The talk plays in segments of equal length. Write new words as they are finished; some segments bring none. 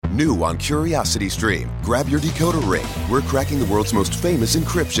New on CuriosityStream. Grab your decoder ring. We're cracking the world's most famous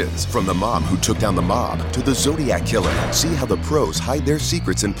encryptions. From the mom who took down the mob to the Zodiac killer. See how the pros hide their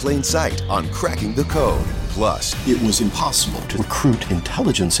secrets in plain sight on Cracking the Code. Plus, it was impossible to recruit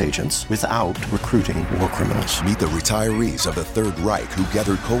intelligence agents without recruiting war criminals. Meet the retirees of the Third Reich who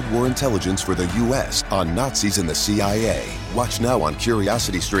gathered Cold War intelligence for the U.S. on Nazis and the CIA. Watch now on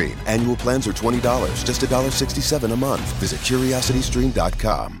CuriosityStream. Annual plans are $20, just $1.67 a month. Visit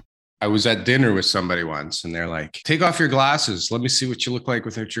CuriosityStream.com. I was at dinner with somebody once and they're like, take off your glasses. Let me see what you look like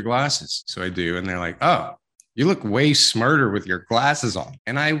without your glasses. So I do. And they're like, oh, you look way smarter with your glasses on.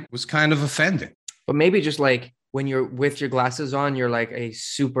 And I was kind of offended. But maybe just like when you're with your glasses on, you're like a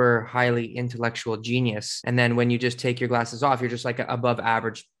super highly intellectual genius. And then when you just take your glasses off, you're just like an above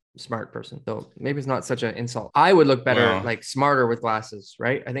average smart person. So maybe it's not such an insult. I would look better, like smarter with glasses,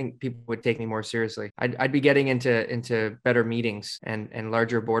 right? I think people would take me more seriously. I'd be getting into better meetings and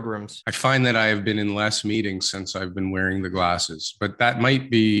larger boardrooms. I find that I have been in less meetings since I've been wearing the glasses, but that might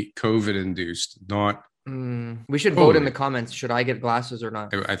be COVID induced, not. We should vote in the comments. Should I get glasses or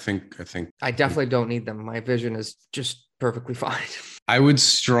not? I think I definitely don't need them. My vision is just perfectly fine. I would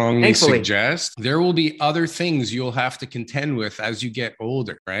strongly suggest there will be other things you'll have to contend with as you get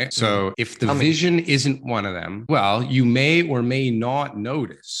older, right? So if the vision isn't one of them, well, you may or may not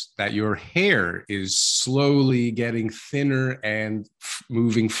notice that your hair is slowly getting thinner and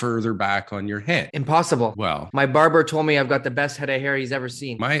moving further back on your head. Impossible. Well, my barber told me I've got the best head of hair he's ever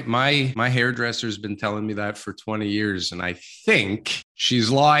seen. My hairdresser's been telling me that for 20 years, and I think she's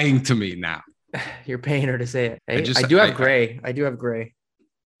lying to me now. You're paying her to say it. Hey, I do have gray.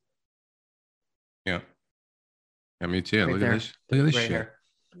 Yeah. Yeah, me too. Look at this shit. Hair.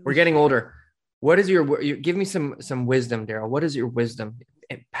 We're getting older. What is give me some wisdom, Daryl. What is your wisdom?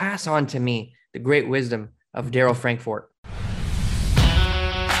 Pass on to me the great wisdom of Daryl Frankfort.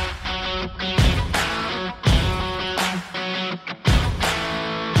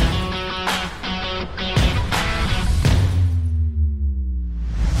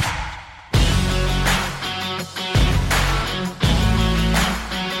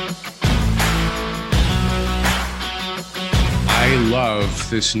 I love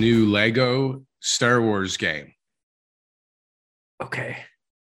this new Lego Star Wars game. Okay.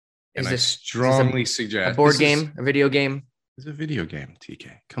 And I strongly suggest a board game, a video game. It's a video game, TK.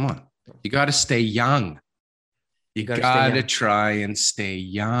 Come on. You got to stay young. You got to try and stay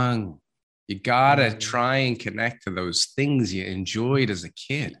young. You got to try and connect to those things you enjoyed as a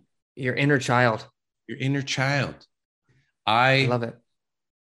kid. Your inner child. Your inner child. I love it.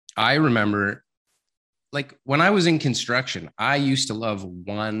 I remember, like, when I was in construction, I used to love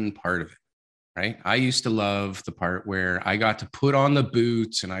one part of it, right? I used to love the part where I got to put on the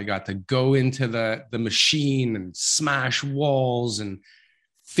boots and I got to go into the machine and smash walls and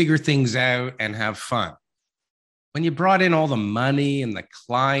figure things out and have fun. When you brought in all the money and the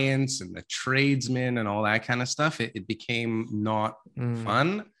clients and the tradesmen and all that kind of stuff, it became not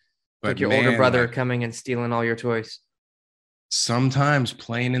fun. But like your older brother coming and stealing all your toys. Sometimes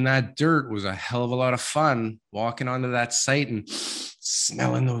playing in that dirt was a hell of a lot of fun, walking onto that site and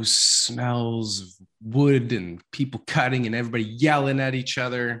smelling those smells of wood and people cutting and everybody yelling at each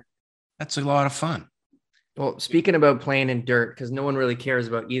other. That's a lot of fun. Well, speaking about playing in dirt, because no one really cares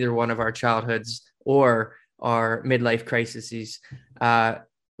about either one of our childhoods or our midlife crises,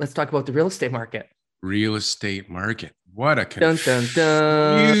 let's talk about the real estate market. Real estate market. What a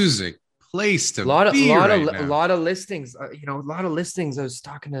confusing place to be right now. A lot of listings. A lot of listings. I was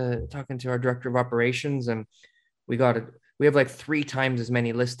talking to our director of operations, and we have like 3 times as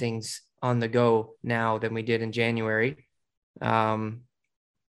many listings on the go now than we did in January,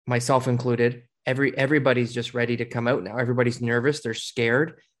 myself included. Everybody's just ready to come out now. Everybody's nervous. They're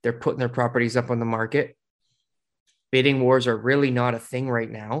scared. They're putting their properties up on the market. Bidding wars are really not a thing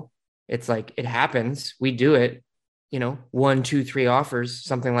right now. It's like it happens. We do it. 1, 2, 3 offers,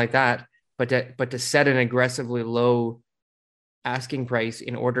 something like that. But to set an aggressively low asking price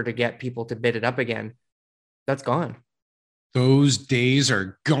in order to get people to bid it up again, that's gone. Those days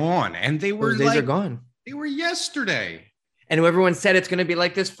are gone. And those days are gone. They were yesterday. And everyone said it's going to be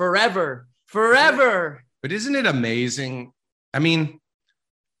like this forever. But isn't it amazing? I mean,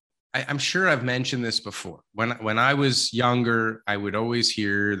 I'm sure I've mentioned this before. When I was younger, I would always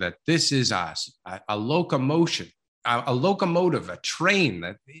hear that this is a locomotion. A locomotive, a train,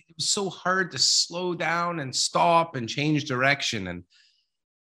 that it was so hard to slow down and stop and change direction. And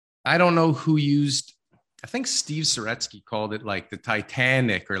I don't know who I think Steve Saretsky called it like the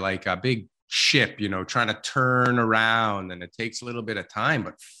Titanic, or like a big ship, trying to turn around, and it takes a little bit of time,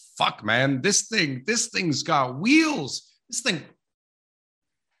 but fuck, man, this thing's got wheels. This thing,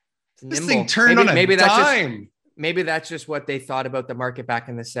 This thing turned on a dime. Maybe that's just what they thought about the market back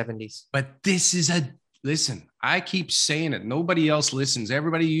in the 70s. But this is listen, I keep saying it. Nobody else listens.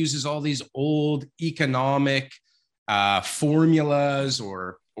 Everybody uses all these old economic formulas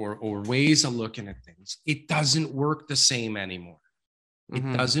or ways of looking at things. It doesn't work the same anymore.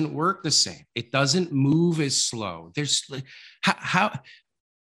 It doesn't work the same. It doesn't move as slow. There's how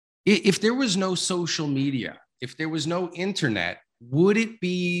if there was no social media, if there was no internet, would it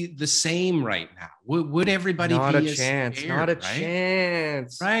be the same right now? Would everybody not be a chance? scared, not a right?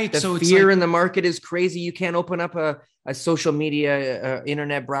 chance. Right. The So fear it's in the market is crazy. You can't open up a social media,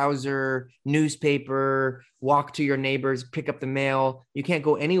 internet browser, newspaper, walk to your neighbors, pick up the mail. You can't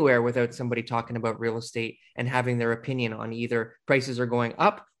go anywhere without somebody talking about real estate and having their opinion on either prices are going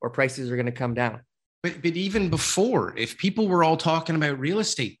up or prices are going to come down. But even before, if people were all talking about real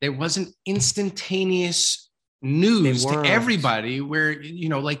estate, there wasn't instantaneous news to everybody where,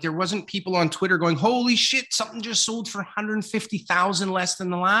 like there wasn't people on Twitter going, holy shit, something just sold for 150,000 less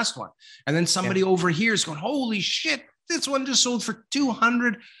than the last one. And then somebody over here is going, holy shit, this one just sold for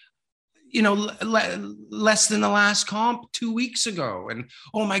 200, less than the last comp 2 weeks ago. And,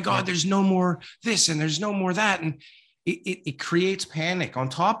 oh my God, there's no more this and there's no more that. And it creates panic on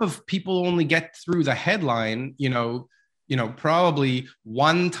top of people only get through the headline, probably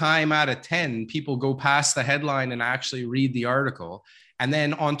one time out of 10 people go past the headline and actually read the article. And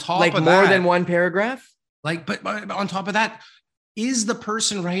then on top of that, more than one paragraph, but on top of that, is the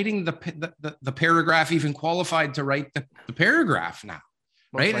person writing the paragraph even qualified to write the paragraph now?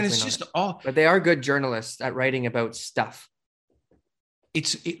 Right. And it's just but they are good journalists at writing about stuff.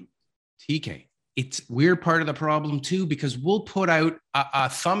 TK. We're part of the problem too, because we'll put out a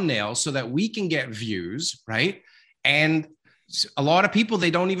thumbnail so that we can get views, right? And a lot of people,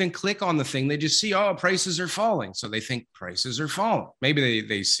 they don't even click on the thing. They just see, oh, prices are falling. So they think prices are falling. Maybe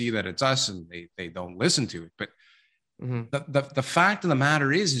they see that it's us and they don't listen to it. But the fact of the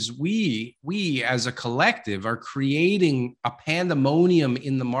matter is we as a collective are creating a pandemonium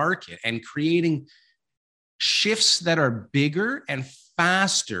in the market and creating shifts that are bigger and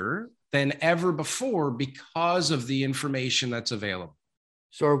faster than ever before because of the information that's available.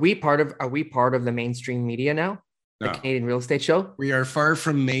 So are we part of the mainstream media now? No. The Canadian Real Estate Show? We are far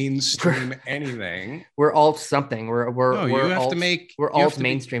from mainstream anything. We're alt something. We're alt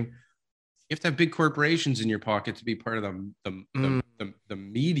mainstream. You have to have big corporations in your pocket to be part of the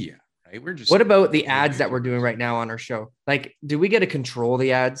media, right? We're just. What about the ads that we're doing right now on our show? Like, do we get to control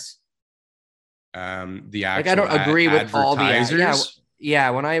the ads? The actual I don't agree with all the ads.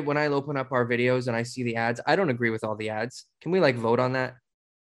 Yeah, when I open up our videos and I see the ads, I don't agree with all the ads. Can we vote on that?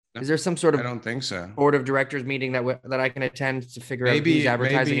 No, is there some sort of I don't think so. board of directors meeting that I can attend to figure out who's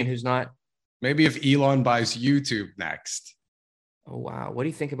advertising and who's not? Maybe if Elon buys YouTube next. Oh wow, what do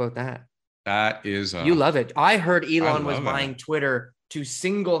you think about that? That is you love it. I heard Elon was buying Twitter to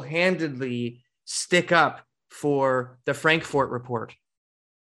single-handedly stick up for the Frankfurt Report.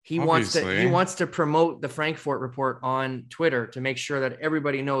 He wants to promote the Frankfurt Report on Twitter to make sure that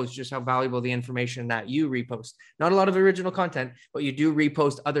everybody knows just how valuable the information that you repost. Not a lot of original content, but you do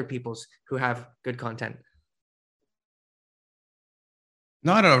repost other people's who have good content.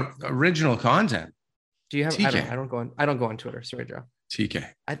 Not original content. Do you have? TK. I don't go on Twitter. Sorry, Joe. TK.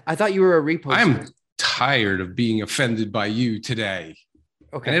 I thought you were a reposter. I'm tired of being offended by you today.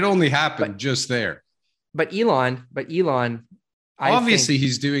 Okay. And it only happened just there. But Elon. Obviously,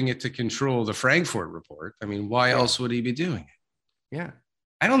 he's doing it to control the Frankfurt Report. I mean, why else would he be doing it? Yeah.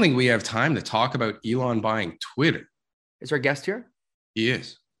 I don't think we have time to talk about Elon buying Twitter. Is our guest here? He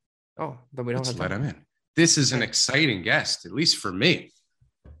is. Oh, but we don't have to let him in. This is an exciting guest, at least for me.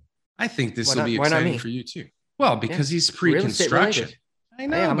 I think this will be exciting for you too. Well, because he's pre-construction. I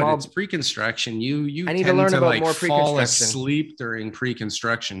know, but it's pre-construction. You I need to learn about more fall asleep during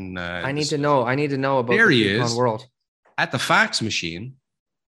pre-construction. I need to know about there the he is world. At the fax machine.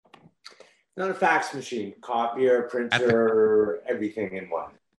 Not a fax machine, copier, printer, everything in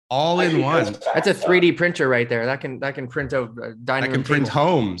one. All in one. That's a 3D printer right there. That can print a dining room. That can print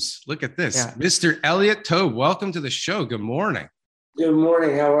homes. Look at this. Yeah. Mr. Elliot Taube, welcome to the show. Good morning. Good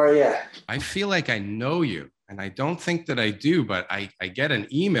morning. How are you? I feel like I know you, and I don't think that I do, but I get an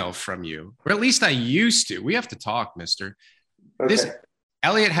email from you, or at least I used to. We have to talk, mister. Okay.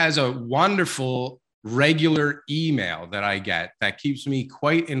 Elliot has a wonderful regular email that I get that keeps me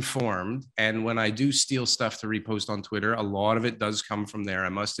quite informed. And when I do steal stuff to repost on Twitter, a lot of it does come from there, I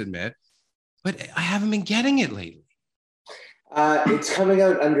must admit. But I haven't been getting it lately. It's coming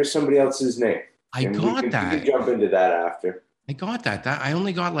out under somebody else's name. I got that. We can jump into that after. I got that. I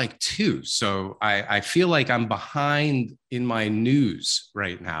only got like 2. So I feel like I'm behind in my news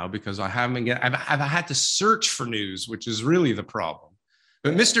right now because I've had to search for news, which is really the problem.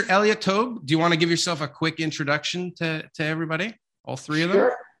 But Mr. Elliot Taube, do you want to give yourself a quick introduction to everybody? All 3 of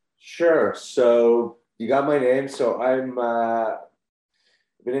them? Sure. So you got my name. So I'm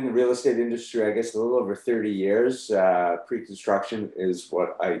been in the real estate industry, I guess, a little over 30 years. Pre-construction is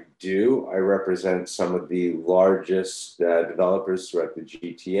what I do. I represent some of the largest developers throughout the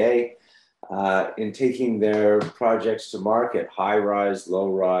GTA in taking their projects to market, high rise, low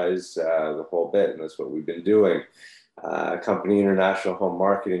rise, the whole bit. And that's what we've been doing. Company International Home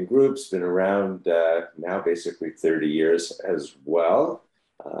Marketing Group's been around now basically 30 years as well.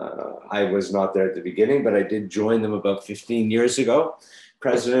 I was not there at the beginning, but I did join them about 15 years ago.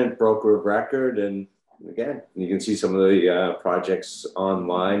 President, broker of record, and again, you can see some of the projects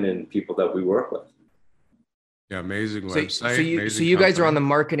online and people that we work with. Yeah, amazing website. So you guys are on the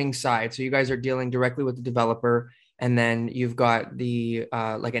marketing side. So you guys are dealing directly with the developer, and then you've got the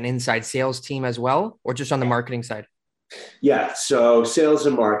like an inside sales team as well, or just on the marketing side? Yeah, so sales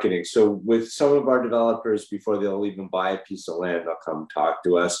and marketing. So with some of our developers, before they'll even buy a piece of land, they'll come talk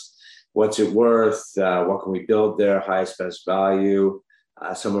to us. What's it worth? What can we build there? Highest, best value.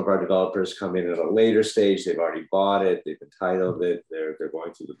 Some of our developers come in at a later stage. They've already bought it. They've entitled it. They're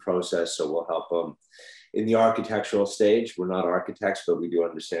going through the process. So we'll help them in the architectural stage. We're not architects, but we do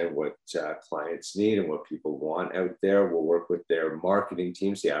understand what clients need and what people want out there. We'll work with their marketing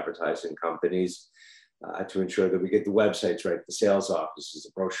teams, the advertising companies, to ensure that we get the websites right, the sales offices,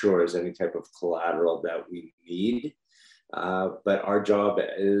 the brochures, any type of collateral that we need. But our job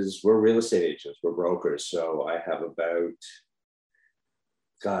is we're real estate agents, we're brokers. So I have about,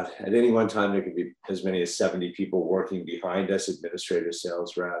 at any one time, there could be as many as 70 people working behind us, administrators,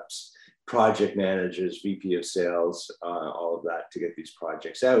 sales reps, project managers, VP of sales, all of that to get these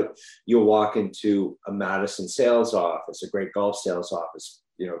projects out. You'll walk into a Madison sales office, a great golf sales office,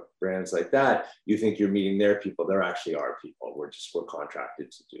 brands like that. You think you're meeting their people. They're actually our people. We're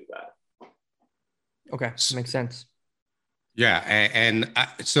contracted to do that. Okay. Makes sense. Yeah. And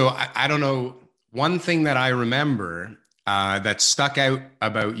so I don't know. One thing that I remember that stuck out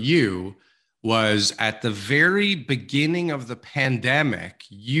about you was at the very beginning of the pandemic,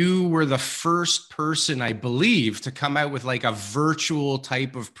 you were the first person, I believe, to come out with like a virtual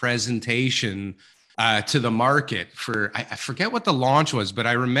type of presentation to the market for, I forget what the launch was, but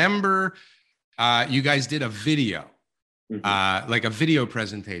I remember you guys did a video, like a video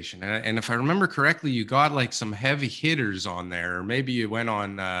presentation. And if I remember correctly, you got like some heavy hitters on there, or maybe you went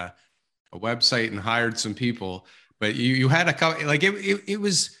on a website and hired some people. But you had a couple, like it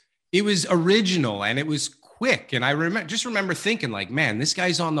was original and it was quick. And I remember thinking like, man, this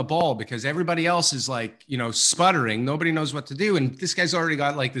guy's on the ball because everybody else is like, sputtering. Nobody knows what to do. And this guy's already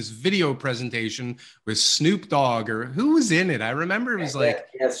got like this video presentation with Snoop Dogg, or who was in it? I remember it was like,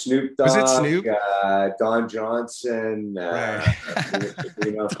 Snoop Dogg. Was it Snoop? Don Johnson. Right.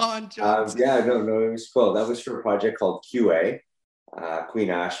 Don Johnson. No, it was cool. That was for a project called QA. Queen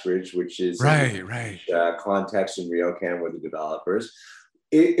Ashbridge, which is right. Context and RioCan were the developers.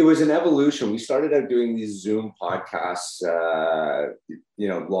 It was an evolution. We started out doing these Zoom podcasts,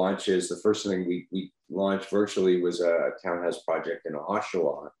 launches. The first thing we launched virtually was a townhouse project in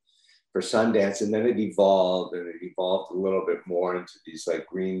Oshawa for Sundance, and then it evolved a little bit more into these like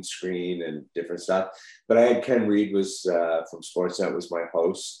green screen and different stuff. But I had Ken Reed was from Sportsnet, was my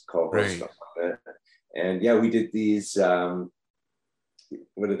co-host on it, and we did these.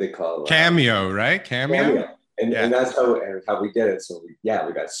 What do they call it? Cameo, right? Cameo. And that's how we did it. So we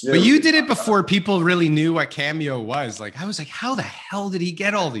got Snoop. But you did it before people really knew what Cameo was. Like I was like, how the hell did he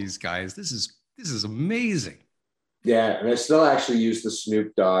get all these guys? This is amazing. Yeah, and I still actually use the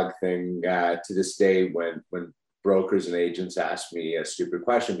Snoop Dogg thing to this day when brokers and agents ask me a stupid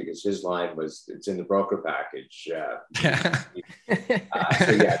question, because his line was, "It's in the broker package." So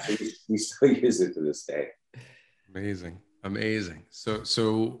we still use it to this day. Amazing.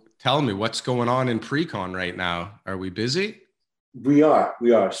 So tell me, what's going on in pre-con right now? Are we busy? We are.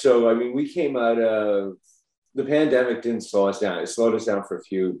 So, I mean, we came out of the pandemic, didn't slow us down. It slowed us down for a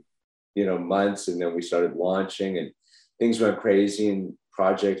few, months. And then we started launching and things went crazy and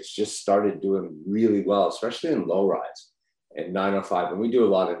projects just started doing really well, especially in low rise and 905. And we do a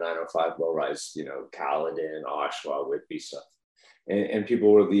lot of 905 low rise, Caledon, Oshawa, Whitby stuff. And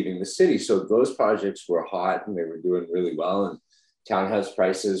people were leaving the city. So those projects were hot and they were doing really well. And townhouse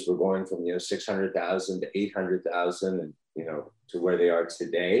prices were going from, 600,000 to 800,000 and, to where they are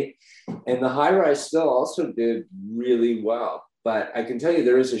today. And the high rise still also did really well. But I can tell you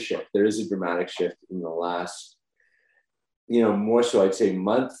there is a shift. There is a dramatic shift in the last, more so I'd say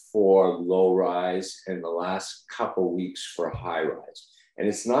month for low rise and the last couple weeks for high rise. And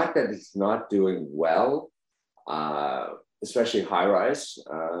it's not that it's not doing well, especially high rise.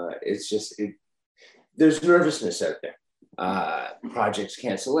 It's just, there's nervousness out there. Projects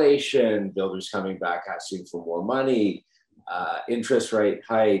cancellation, builders coming back asking for more money, interest rate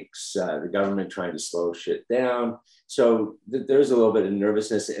hikes, the government trying to slow shit down. So there's a little bit of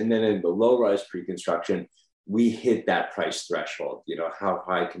nervousness. And then in the low rise pre-construction, we hit that price threshold. How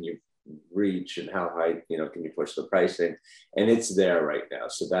high can you reach and how high, can you push the pricing? And it's there right now.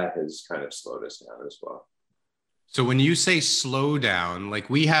 So that has kind of slowed us down as well. So when you say slow down, like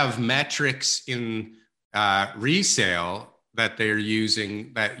we have metrics in resale that they're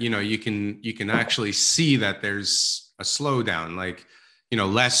using that, you can actually see that there's a slowdown, like,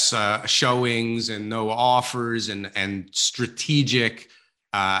 less showings and no offers and strategic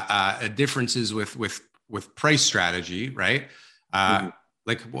differences with price strategy, right?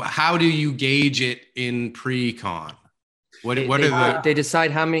 Like, how do you gauge it in pre-con? They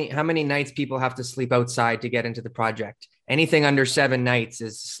decide how many nights people have to sleep outside to get into the project. Anything under 7 nights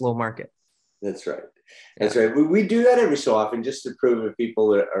is slow market. That's right. That's right. We do that every so often just to prove if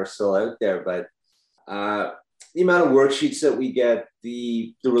people are still out there. But the amount of worksheets that we get,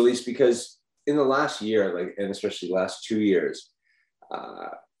 the release, because in the last year, and especially the last 2 years,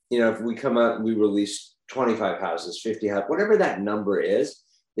 if we come out and we release 25 houses, 50 houses, whatever that number is,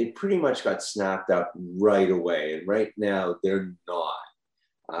 they pretty much got snapped up right away. And right now they're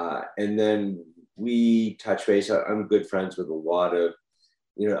not. And then we touch base. I'm good friends with a lot of,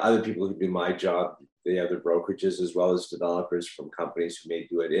 other people who do my job, the other brokerages, as well as developers from companies who may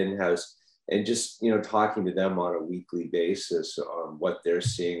do it in-house, and just, talking to them on a weekly basis on what they're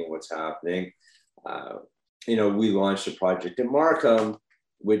seeing and what's happening. We launched a project in Markham,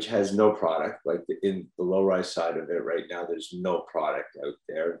 which has no product. Like in the low-rise side of it right now, there's no product out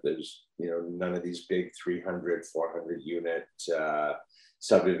there. There's, none of these big 300, 400 unit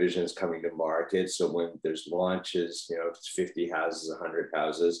subdivisions coming to market. So when there's launches, it's 50 houses, 100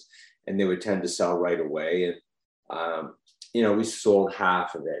 houses, and they would tend to sell right away. And, we sold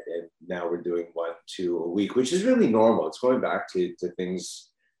half of it, and now we're doing 1-2 a week, which is really normal. It's going back to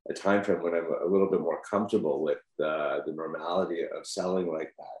things, a time frame when I'm a little bit more comfortable with the normality of selling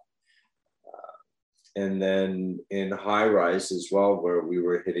like that. And then in high rise as well, where we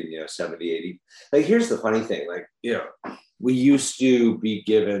were hitting, 70, 80. Like, here's the funny thing, we used to be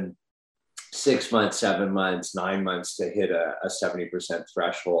given 6 months, 7 months, 9 months to hit a 70%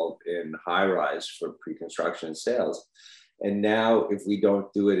 threshold in high rise for pre-construction sales. And now if we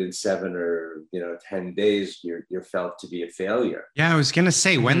don't do it in 7 or 10 days, you're felt to be a failure. Yeah, I was going to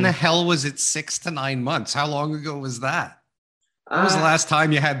say, when the hell was it 6 to 9 months? How long ago was that? When was the last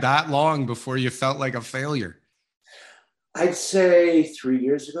time you had that long before you felt like a failure? I'd say 3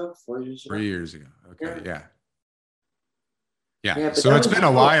 years ago, 4 years ago. 3 years ago. Okay. Yeah. So it's been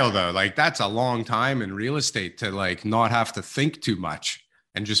a while though. Like, that's a long time in real estate to not have to think too much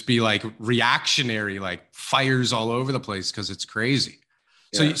and just be reactionary, fires all over the place because it's crazy.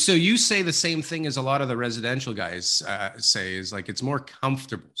 Yeah. So you say the same thing as a lot of the residential guys say, is it's more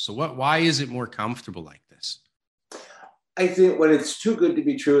comfortable. So why is it more comfortable like this? I think when it's too good to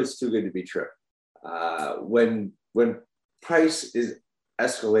be true, it's too good to be true. When price is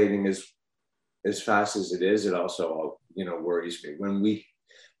escalating as fast as it is, it also, worries me. When we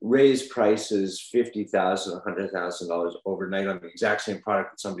raise prices $50,000, $100,000 overnight on the exact same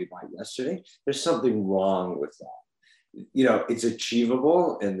product that somebody bought yesterday, there's something wrong with that. It's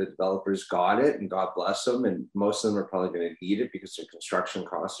achievable and the developers got it, and God bless them. And most of them are probably going to need it because their construction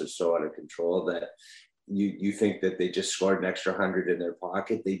costs are so out of control that you think that they just scored an extra 100 in their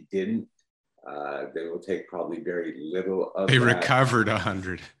pocket. They didn't. They will take probably very little of They that. recovered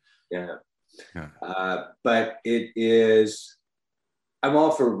 100. Yeah. But it is, I'm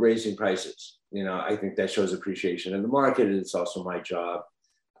all for raising prices. I think that shows appreciation in the market. And it's also my job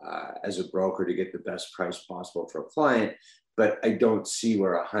as a broker to get the best price possible for a client. But I don't see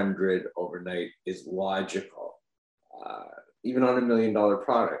where 100 overnight is logical, even on $1 million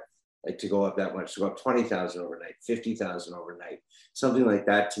product. To go up that much, to go up 20,000 overnight, 50,000 overnight, something like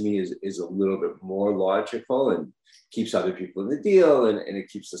that to me is a little bit more logical and keeps other people in the deal, and it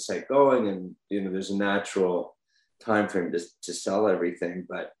keeps the site going. And there's a natural time frame to sell everything,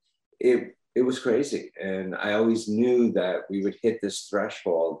 but it was crazy. And I always knew that we would hit this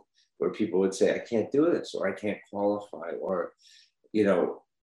threshold where people would say, I can't do this, or I can't qualify, or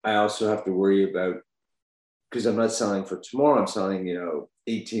I also have to worry about, because I'm not selling for tomorrow, I'm selling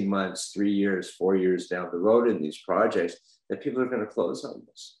 18 months, 3 years, 4 years down the road in these projects, that people are going to close on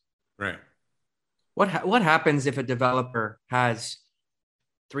this. Right. What happens if a developer has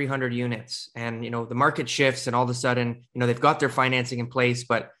 300 units and, the market shifts and all of a sudden, they've got their financing in place,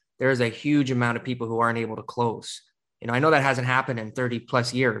 but there's a huge amount of people who aren't able to close. I know that hasn't happened in 30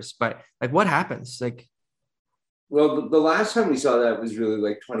 plus years, but like what happens? Like, well, the last time we saw that was really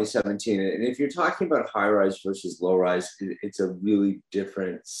like 2017. And if you're talking about high rise versus low rise, it's a really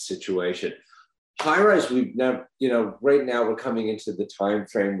different situation. High rise, we've never, right now we're coming into the time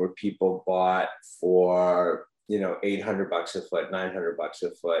frame where people bought for, $800 a foot, $900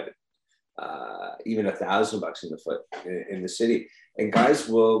 a foot, even $1,000 in the foot in the city. And guys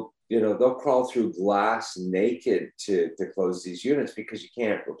will, they'll crawl through glass naked to close these units because you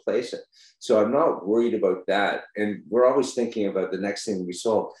can't replace it. So I'm not worried about that. And we're always thinking about the next thing we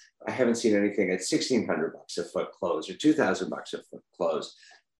sold. I haven't seen anything at $1,600 a foot close or $2,000 a foot close.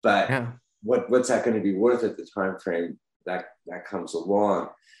 But yeah. What's that going to be worth at the time frame that comes along?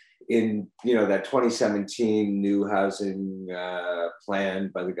 In that 2017 new housing plan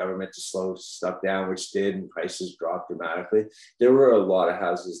by the government to slow stuff down, which did, and prices dropped dramatically. There were a lot of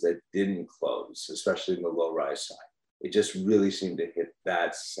houses that didn't close, especially in the low rise side. It just really seemed to hit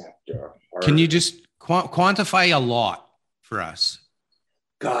that sector hard. Can you just quantify a lot for us?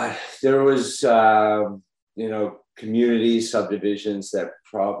 God, there was community subdivisions that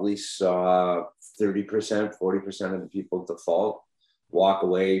probably saw 30%, 40% of the people default, walk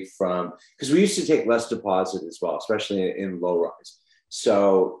away from, because we used to take less deposit as well, especially in low rise.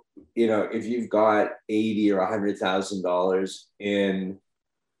 So, if you've got $80,000 or $100,000 in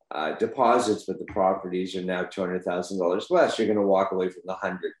deposits, but the properties are now $200,000 less, you're going to walk away from the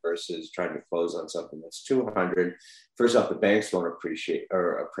 100 versus trying to close on something that's 200. First off, the banks don't appreciate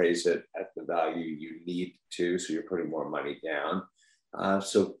or appraise it at the value you need to, so you're putting more money down.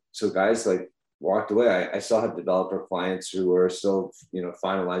 So guys like walked away. I still have developer clients who are still,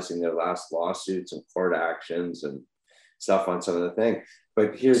 finalizing their last lawsuits and court actions and stuff on some of the thing.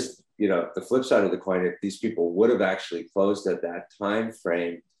 But here's, the flip side of the coin. If these people would have actually closed at that time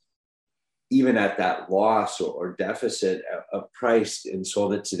frame, even at that loss or deficit of price and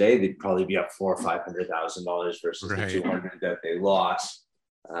sold it today, they'd probably be up $400,000 or $500,000 versus right. the 200 that they lost.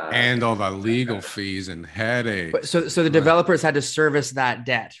 And all the legal fees and headaches. But so the developers had to service that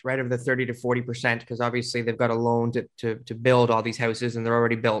debt, right, of the 30 to 40%, because obviously they've got a loan to build all these houses and they're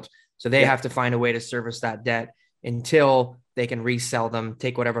already built. So they have to find a way to service that debt until they can resell them,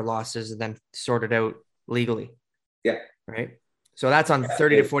 take whatever losses, and then sort it out legally. Yeah. Right. So that's on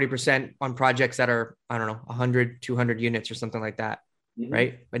 30 to 40% on projects that are, I don't know, 100, 200 units or something like that. Mm-hmm.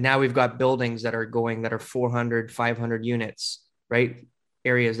 Right. But now we've got buildings that are 400, 500 units, right?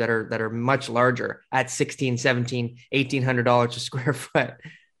 Areas that are much larger at $1,600, $1,700, $1,800 a square foot,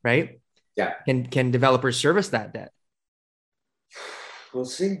 right? Yeah. Can developers service that debt? We'll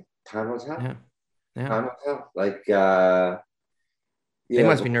see. Time will tell. Yeah. Time will tell. Like, they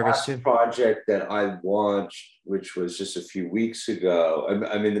must be nervous too. Project that I launched, which was just a few weeks ago.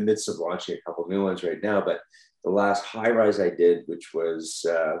 I'm in the midst of launching a couple new ones right now, but the last high rise I did, which was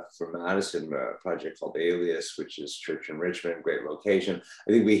for Madison, a project called Alias, which is Church in Richmond, great location.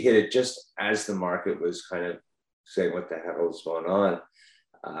 I think we hit it just as the market was kind of saying, what the hell is going on?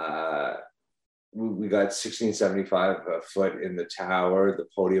 We got $1,675 a foot in the tower. The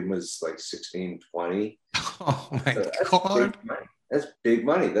podium was like $1,620. Oh my God. That's big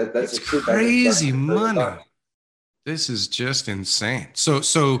money. That's crazy money. This is just insane.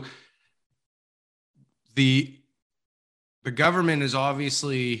 So the government is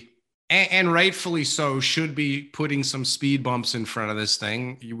obviously, and rightfully so, should be putting some speed bumps in front of this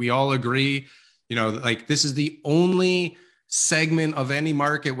thing. We all agree, like this is the only segment of any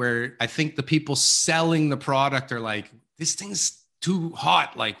market where I think the people selling the product are like, this thing's too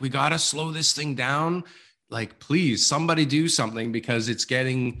hot. Like, we got to slow this thing down. Like, please, somebody do something, because it's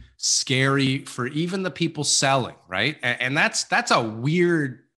getting scary for even the people selling, right? And that's a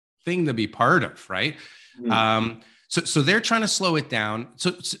weird thing to be part of, right? Mm-hmm. So they're trying to slow it down.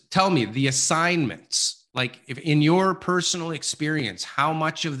 So tell me, the assignments, like if in your personal experience, how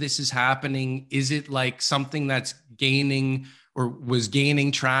much of this is happening? Is it like something that's gaining or was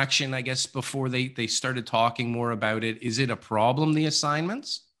gaining traction, I guess, before they started talking more about it? Is it a problem, the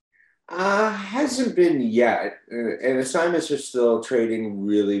assignments? Hasn't been yet. And assignments are still trading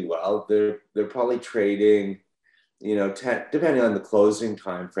really well. They're probably trading, 10, depending on the closing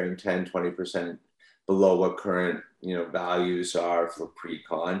time frame, 10, 20% below what current, values are for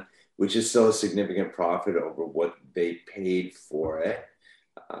pre-con, which is still a significant profit over what they paid for it.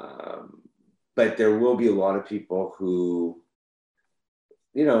 But there will be a lot of people who,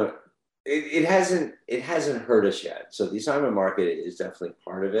 it hasn't hurt us yet. So the assignment market is definitely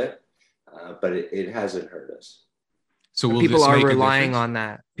part of it. but it hasn't hurt us. So will People this are make a relying difference? on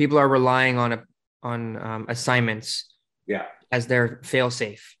that. People are relying on assignments Yeah, as their fail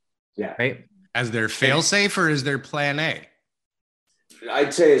safe, yeah. right? As their fail safe or is their plan A?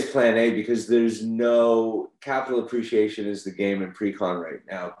 I'd say it's plan A because there's no capital appreciation is the game in pre-con right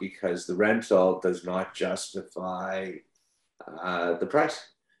now because the rental does not justify the price.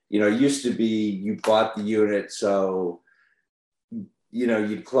 It used to be you bought the unit, so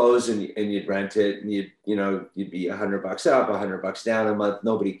you'd close and you'd rent it, and you'd be $100 up, $100 down a month.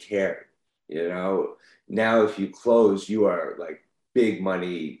 Nobody cared. Now if you close, you are like big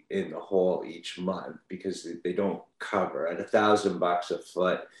money in the hole each month because they don't cover at $1,000 a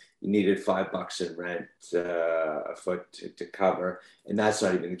foot. You needed $5 in rent a foot to cover, and that's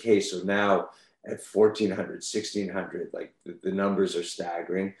not even the case. So now at 1,400, 1,600, like the numbers are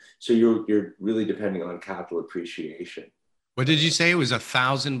staggering. So you're really depending on capital appreciation. What did you say? It was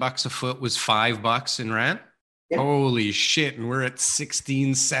 $1,000 a foot was $5 in rent? Yeah. Holy shit. And we're at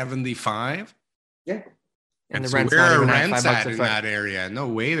 1675. Yeah. And the so rent's where not are even at rents $5 at a in foot. that area? No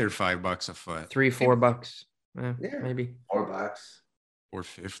way they're $5 a foot. $3-4. Yeah. Maybe $4.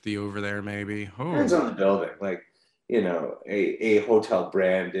 450 over there, maybe. Depends on the building. Like, a hotel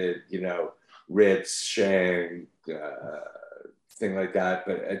branded, Ritz, Shang, thing like that.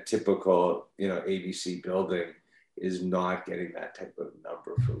 But a typical, ABC building is not getting that type of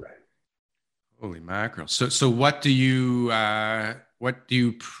number for rent. Holy mackerel. So what do you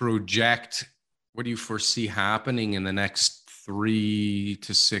project? What do you foresee happening in the next 3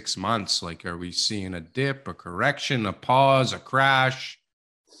 to 6 months? Like, are we seeing a dip, a correction, a pause, a crash?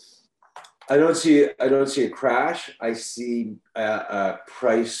 I don't see a crash. I see a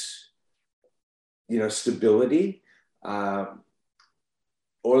price, stability, or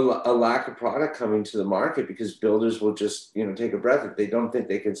a lack of product coming to the market because builders will just, take a breath. If they don't think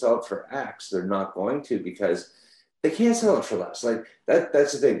they can sell it for X, they're not going to because they can't sell it for less. Like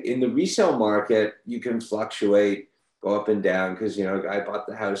that's the thing. In the resale market, you can fluctuate, go up and down because, a guy bought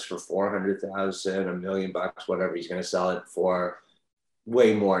the house for $400,000, $1 million, whatever. He's going to sell it for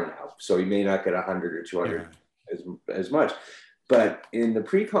way more now. So he may not get 100 or 200 as much. But in the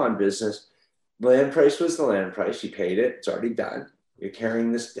pre-con business, land price was the land price. You paid it. It's already done. You're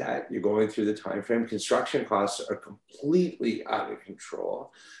carrying this debt. You're going through the time frame. Construction costs are completely out of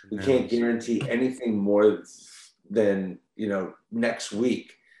control. We can't guarantee anything more than, next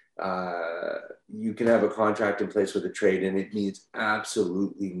week. You can have a contract in place with a trade and it means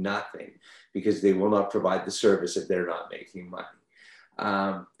absolutely nothing because they will not provide the service if they're not making money.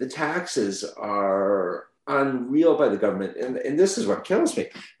 The taxes are unreal by the government. And this is what kills me,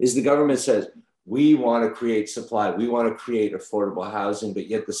 is the government says, we want to create supply. We want to create affordable housing, but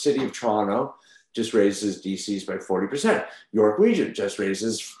yet the city of Toronto just raises DCs by 40%. York Region just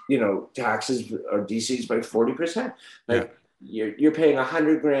raises, taxes or DCs by 40%. Like you're paying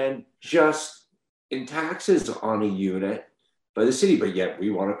 $100,000 just in taxes on a unit by the city, but yet we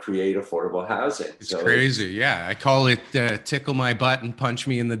want to create affordable housing. It's crazy. Yeah. I call it tickle my butt and punch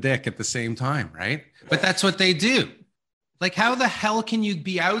me in the dick at the same time. Right. But that's what they do. Like, how the hell can you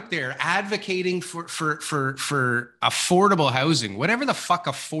be out there advocating for affordable housing, whatever the fuck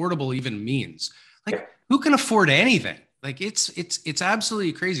affordable even means? Like, who can afford anything? Like, it's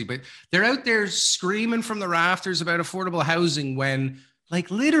absolutely crazy. But they're out there screaming from the rafters about affordable housing when,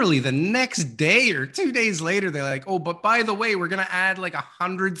 like, literally the next day or 2 days later, they're like, oh, but by the way, we're going to add like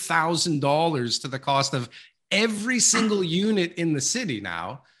 $100,000 to the cost of every single unit in the city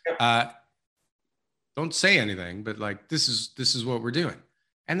now. Don't say anything, but like, this is what we're doing.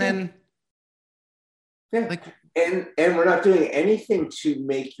 And then like, and we're not doing anything to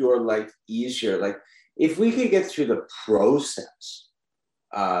make your life easier. Like, if we could get through the process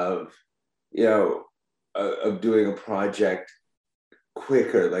of, of doing a project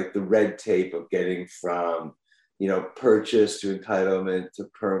quicker, like the red tape of getting from, purchase to entitlement to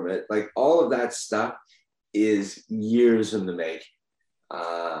permit, like all of that stuff is years in the making.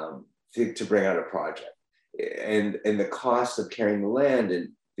 To bring out a project, and the cost of carrying the land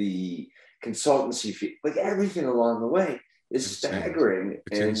and the consultancy fee, like everything along the way is staggering.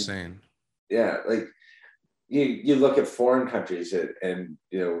 It's insane. Yeah, like you look at foreign countries, and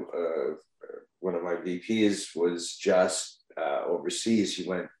one of my VPs was just overseas. He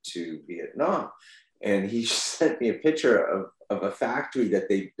went to Vietnam, and he sent me a picture of a factory that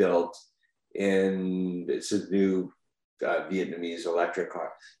they built it's a new Vietnamese electric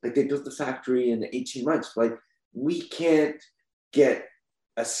car. Like, they built the factory in 18 months. Like, we can't get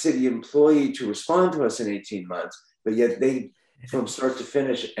a city employee to respond to us in 18 months, but yet they, from start to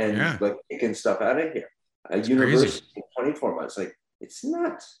finish, and like taking stuff out of here. A university in 24 months. Like, it's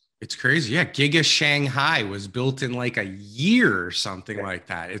nuts. It's crazy. Yeah. Giga Shanghai was built in like a year or something like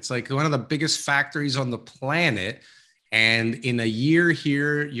that. It's like one of the biggest factories on the planet. And in a year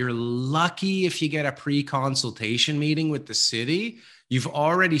here, you're lucky if you get a pre-consultation meeting with the city. You've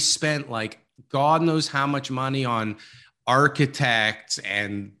already spent like God knows how much money on architects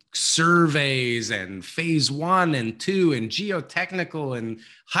and surveys and phase 1 and 2 and geotechnical and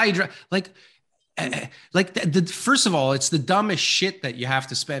hydro. First of all, it's the dumbest shit that you have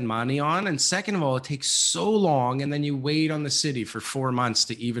to spend money on. And second of all, it takes so long. And then you wait on the city for 4 months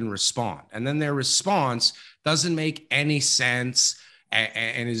to even respond. And then their response doesn't make any sense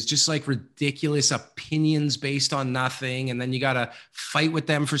and is just like ridiculous opinions based on nothing. And then you got to fight with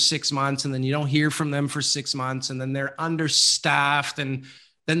them for 6 months and then you don't hear from them for 6 months. And then they're understaffed and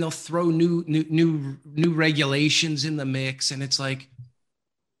then they'll throw new regulations in the mix. And it's like,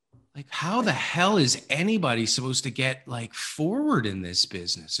 how the hell is anybody supposed to get like forward in this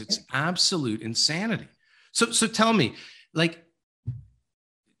business? It's absolute insanity. So tell me, like,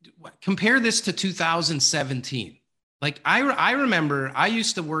 compare this to 2017. Like I remember I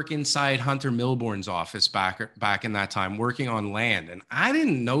used to work inside Hunter Milbourne's office back in that time, working on land, and I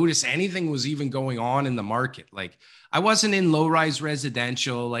didn't notice anything was even going on in the market. Like I wasn't in low-rise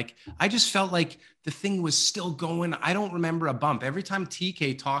residential. Like I just felt like the thing was still going. I don't remember a bump. Every time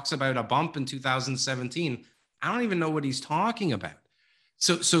TK talks about a bump in 2017, I don't even know what he's talking about.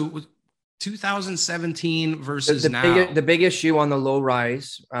 So 2017 versus now. The big issue on the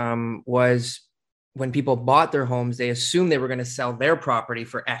low-rise was when people bought their homes, they assumed they were going to sell their property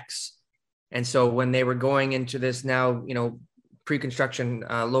for X. And so when they were going into this now, pre-construction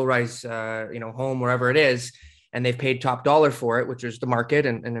low-rise, home, wherever it is, and they've paid top dollar for it, which is the market,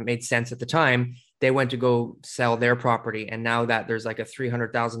 and it made sense at the time, they went to go sell their property. And now that there's like a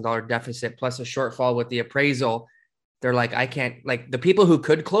 $300,000 deficit plus a shortfall with the appraisal, they're like, I can't, like the people who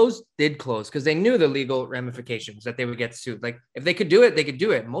could close did close because they knew the legal ramifications that they would get sued. Like if they could do it, they could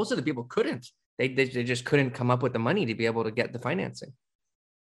do it. Most of the people couldn't. They just couldn't come up with the money to be able to get the financing.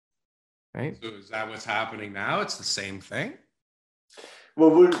 Right. So is that what's happening now? It's the same thing. Well,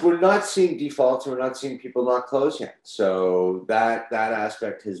 we're not seeing defaults. We're not seeing people not close yet. So that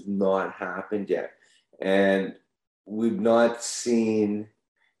aspect has not happened yet. And we've not seen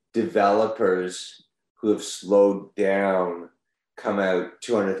developers who have slowed down come out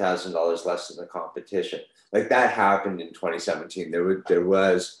 $200,000 less than the competition. Like that happened in 2017. There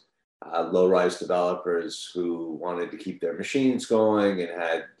was low-rise developers who wanted to keep their machines going and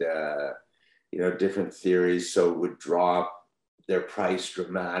had different theories, so would drop their price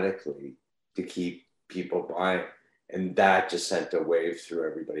dramatically to keep people buying, and that just sent a wave through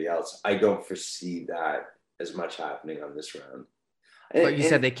everybody else. I don't foresee that as much happening on this round. But you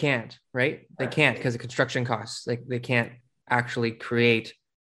said they can't, right? They can't because of construction costs. Like they can't actually create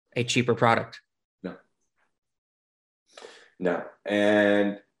a cheaper product. No,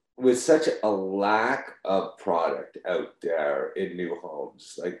 and with such a lack of product out there in new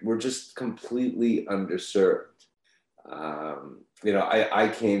homes, like we're just completely underserved. I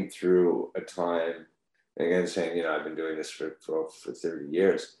came through a time, again, saying, I've been doing this for 30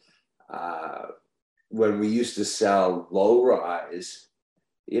 years, when we used to sell low rise,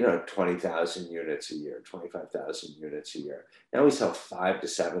 20,000 units a year, 25,000 units a year. Now we sell 5,000 to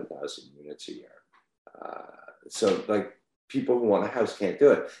 7,000 units a year. So like people who want a house can't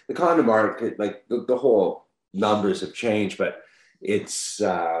do it. The condo market, like the whole numbers have changed, but it's,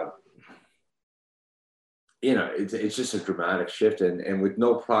 it's just a dramatic shift. And with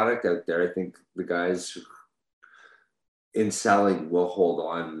no product out there, I think the guys in selling will hold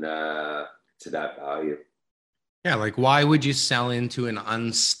on to that value. Yeah, like why would you sell into an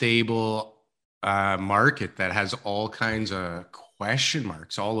unstable market that has all kinds of question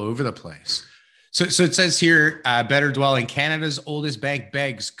marks all over the place? So it says here, Better Dwelling, Canada's oldest bank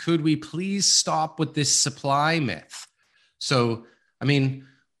begs, could we please stop with this supply myth? So, I mean,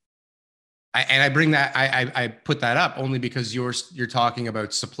 I put that up only because you're talking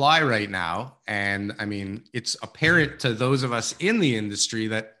about supply right now. And I mean, it's apparent to those of us in the industry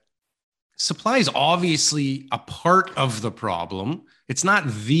that supply is obviously a part of the problem. It's not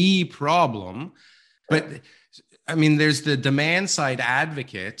the problem, but I mean, there's the demand side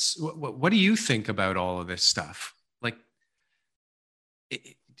advocates. What do you think about all of this stuff? Like,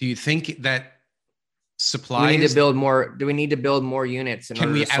 do you think that supply do we need to build more units?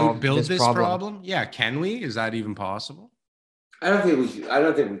 Can we outbuild this problem? Yeah. Can we? Is that even possible? I don't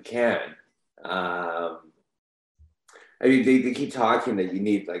think we can. I mean, they keep talking that you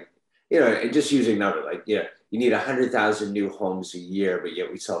need just using number, you need 100,000 new homes a year, but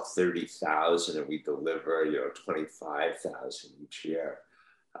yet we sell 30,000 and we deliver, 25,000 each year.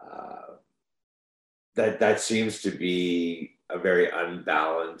 that seems to be a very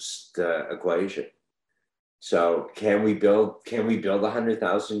unbalanced equation. So can we build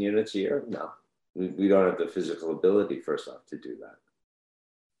 100,000 units a year? No, we don't have the physical ability, first off, to do that.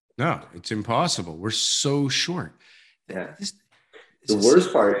 No, it's impossible. We're so short. Yeah. The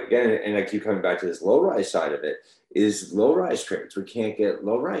worst part, again, and I keep coming back to this low-rise side of it, is low-rise trades. We can't get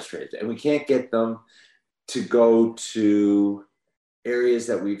low-rise trades, and we can't get them to go to areas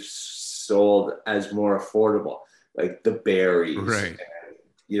that we've sold as more affordable, like the Barries. Right. And,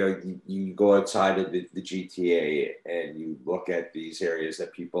 you go outside of the GTA and you look at these areas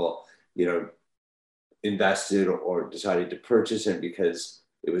that people, invested or decided to purchase in because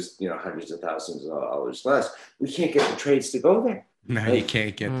it was, hundreds of thousands of dollars less. We can't get the trades to go there. No, you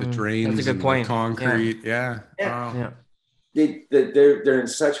can't get the drains. That's a good and point. The concrete. Yeah. Wow. They're in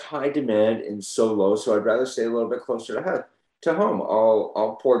such high demand and so low. So I'd rather stay a little bit closer to home.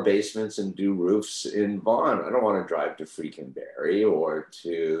 I'll pour basements and do roofs in Vaughan. I don't want to drive to freaking Barrie or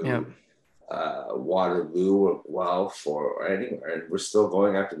to Waterloo or Guelph or anywhere. And we're still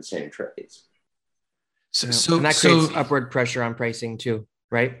going after the same trades. So that creates upward pressure on pricing too,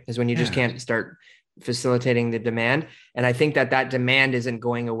 right? Is when you just can't start facilitating the demand. And I think that demand isn't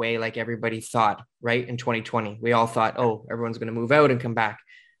going away like everybody thought, right? In 2020, we all thought, oh, everyone's going to move out and come back.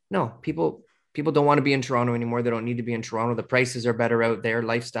 No, people don't want to be in Toronto anymore. They don't need to be in Toronto. The prices are better out there.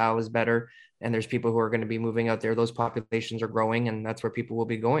 Lifestyle is better. And there's people who are going to be moving out there. Those populations are growing, and that's where people will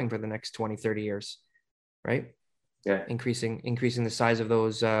be going for the next 20, 30 years, right? Yeah. Increasing the size of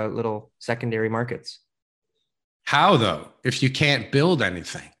those little secondary markets. How though, if you can't build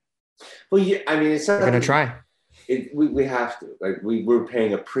anything? Well, yeah, I mean, it's not. We're going to try. We have to. Like we're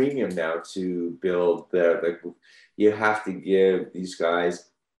paying a premium now to build you have to give these guys,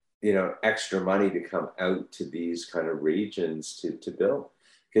 extra money to come out to these kind of regions to build.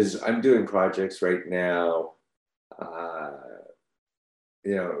 Because I'm doing projects right now,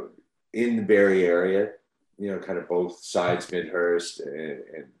 in the Barrie area, kind of both sides, Midhurst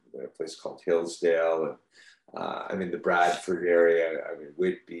and a place called Hillsdale, and I'm in the Bradford area, I'm in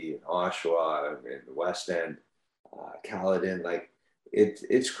Whitby and Oshawa, I'm in the West End, Caledon. Like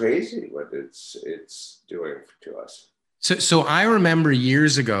it's crazy what it's doing to us. So I remember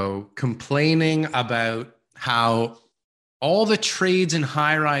years ago complaining about how all the trades in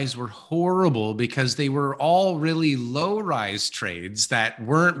high rise were horrible because they were all really low rise trades that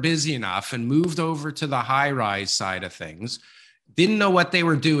weren't busy enough and moved over to the high rise side of things. Didn't know what they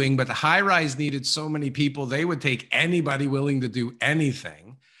were doing, but the high rise needed so many people, they would take anybody willing to do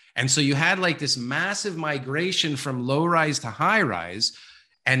anything. And so you had like this massive migration from low rise to high rise.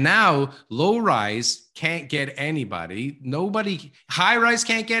 And now low rise can't get anybody. High rise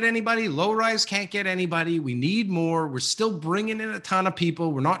can't get anybody. Low rise can't get anybody. We need more. We're still bringing in a ton of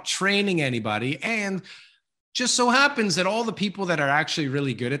people. We're not training anybody. And just so happens that all the people that are actually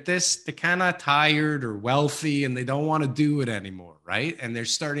really good at this, they're kind of tired or wealthy and they don't want to do it anymore, right? And they're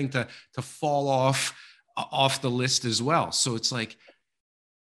starting to fall off the list as well. So it's like,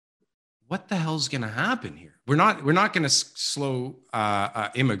 what the hell's going to happen here? We're not going to slow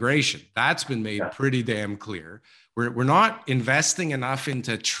immigration. That's been made pretty damn clear. We're not investing enough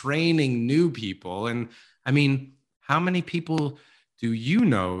into training new people. And I mean, how many people do you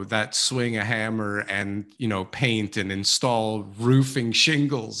know that swing a hammer and, paint and install roofing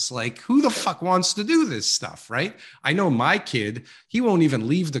shingles? Like, who the fuck wants to do this stuff, right? I know my kid, he won't even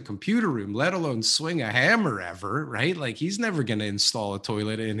leave the computer room, let alone swing a hammer ever, right? Like, he's never going to install a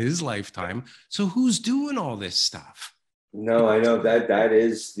toilet in his lifetime. So who's doing all this stuff? No, I know that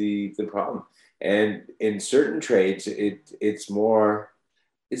is the problem. And in certain trades, it's more,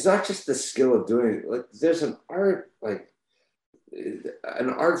 it's not just the skill of doing it. Like, there's an art, like, an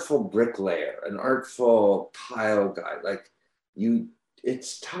artful bricklayer, an artful tile guy, like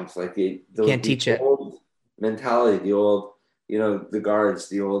it's tough. Like can't teach it. Old mentality, the old, the guards,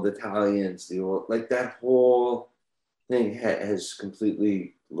 the old Italians, the old, like that whole thing has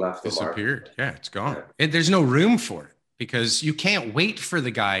completely left the disappeared. market. Yeah, it's gone. There's no room for it because you can't wait for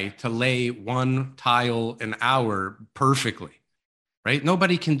the guy to lay one tile an hour perfectly, right?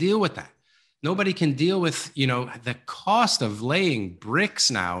 Nobody can deal with that. Nobody can deal with, the cost of laying bricks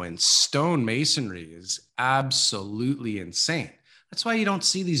now and stone masonry is absolutely insane. That's why you don't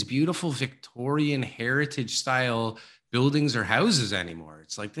see these beautiful Victorian heritage style buildings or houses anymore.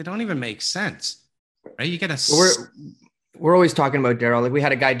 It's like, they don't even make sense, right? You got to... We're always talking about, Daryl, like we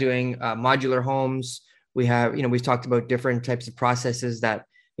had a guy doing modular homes. We have, we've talked about different types of processes that,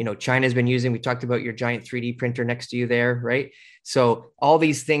 China's been using. We talked about your giant 3D printer next to you there, right? So all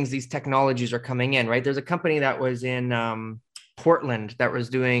these things, these technologies are coming in, right? There's a company that was in Portland that was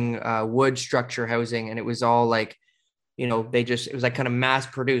doing wood structure housing, and it was all like, it was like kind of mass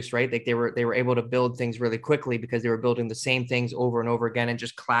produced, right? Like they were able to build things really quickly because they were building the same things over and over again and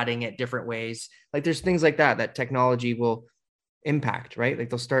just cladding it different ways. Like there's things like that technology will impact, right? Like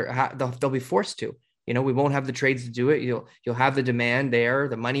they'll be forced to. We won't have the trades to do it. You'll have the demand there,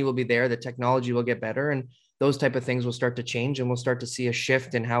 the money will be there, the technology will get better, and those type of things will start to change, and we'll start to see a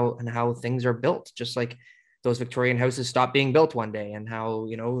shift in how things are built. Just like those Victorian houses stopped being built one day, and how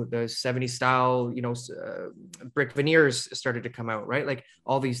the 70s style brick veneers started to come out, right? Like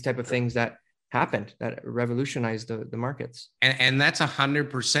all these type of things that happened that revolutionized the markets. And that's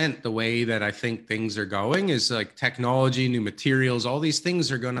 100% the way that I think things are going, is like technology, new materials, all these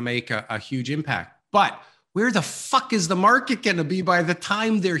things are going to make a huge impact. But where the fuck is the market going to be by the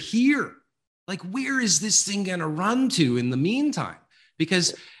time they're here? Like, where is this thing going to run to in the meantime?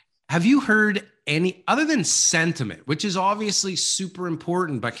 Because have you heard any, other than sentiment, which is obviously super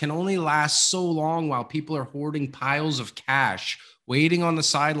important, but can only last so long while people are hoarding piles of cash, waiting on the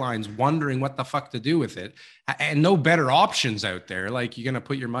sidelines, wondering what the fuck to do with it, and no better options out there? Like, you're going to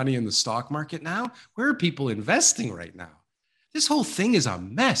put your money in the stock market now? Where are people investing right now? This whole thing is a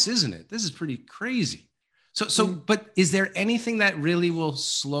mess, isn't it? This is pretty crazy. But is there anything that really will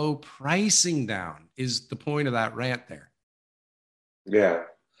slow pricing down, is the point of that rant there? Yeah.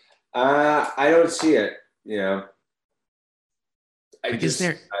 I don't see it,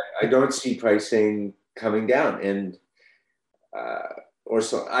 I don't see pricing coming down, and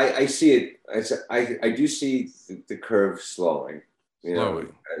I see it. I do see the curve slowing,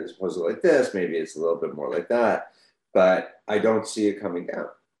 as opposed to like this. Maybe it's a little bit more like that, but I don't see it coming down.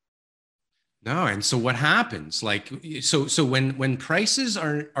 No. And so what happens? Like, so when prices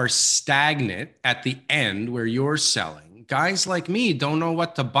are stagnant at the end where you're selling, guys like me don't know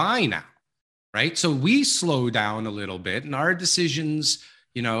what to buy now, right? So we slow down a little bit, and our decisions,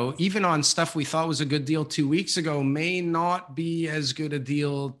 even on stuff we thought was a good deal 2 weeks ago, may not be as good a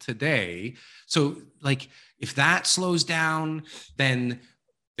deal today. So like, if that slows down, then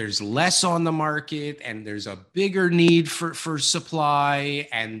there's less on the market, and there's a bigger need for supply,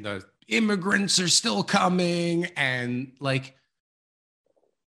 and the immigrants are still coming. And like,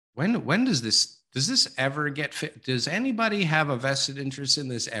 when does this ever get fixed? Does anybody have a vested interest in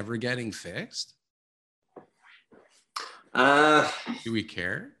this ever getting fixed? Do we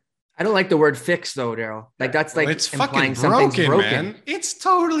care? I don't like the word fix though, Daryl. Like that's like it's implying fucking broken, something's broken. Man. It's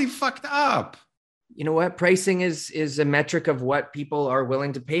totally fucked up. You know what? Pricing is a metric of what people are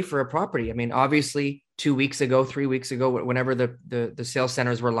willing to pay for a property. I mean, obviously 2 weeks ago, 3 weeks ago, whenever the sales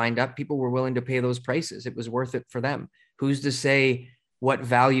centers were lined up, people were willing to pay those prices. It was worth it for them. Who's to say what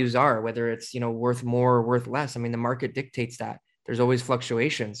values are, whether it's, worth more or worth less? I mean, the market dictates that. There's always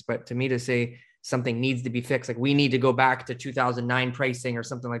fluctuations, but to me, to say something needs to be fixed, like we need to go back to 2009 pricing or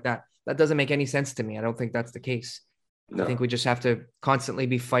something like that, that doesn't make any sense to me. I don't think that's the case. No. I think we just have to constantly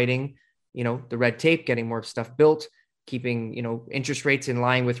be fighting, the red tape, getting more stuff built, keeping, interest rates in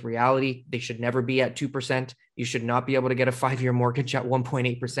line with reality. They should never be at 2%. You should not be able to get a 5-year mortgage at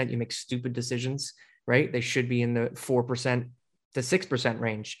 1.8%. You make stupid decisions, right? They should be in the 4% to 6%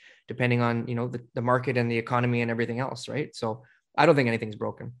 range, depending on, the market and the economy and everything else, right? So I don't think anything's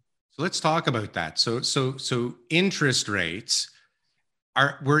broken. So let's talk about that. So interest rates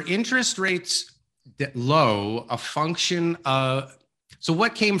were interest rates low a function of, so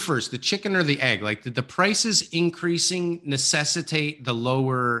what came first, the chicken or the egg? Like, did the prices increasing necessitate the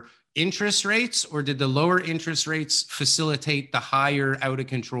lower interest rates, or did the lower interest rates facilitate the higher out of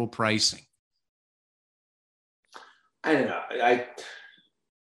control pricing? I don't know. I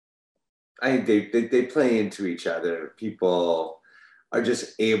think they play into each other. People are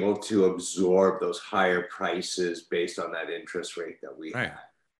just able to absorb those higher prices based on that interest rate that we have.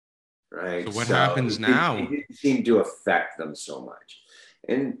 Right. So what happens now? It didn't seem to affect them so much.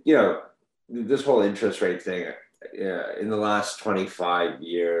 And, this whole interest rate thing, in the last 25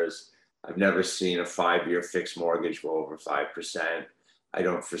 years, I've never seen a 5-year fixed mortgage go over 5%. I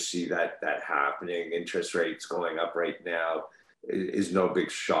don't foresee that happening. Interest rates going up right now is no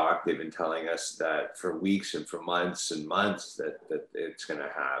big shock. They've been telling us that for weeks and for months and months that it's going to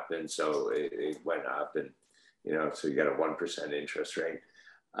happen. So it went up, and, so you got a 1% interest rate.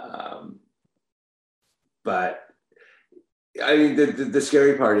 But I mean, the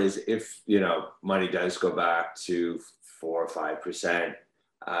scary part is if, money does go back to 4 or 5%,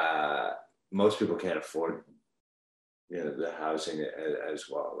 most people can't afford, the housing as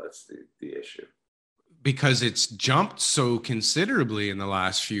well. That's the issue. Because it's jumped so considerably in the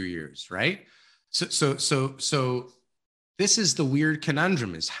last few years, right? So this is the weird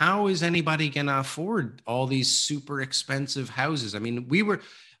conundrum: is how is anybody going to afford all these super expensive houses? I mean,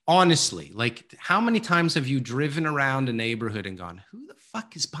 honestly, like, how many times have you driven around a neighborhood and gone, who the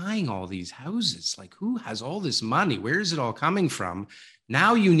fuck is buying all these houses? Like, who has all this money? Where is it all coming from?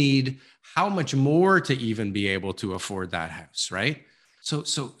 Now you need how much more to even be able to afford that house, right? So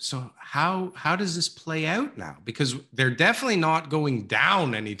how does this play out now? Because they're definitely not going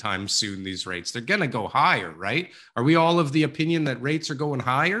down anytime soon, these rates. They're going to go higher, right? Are we all of the opinion that rates are going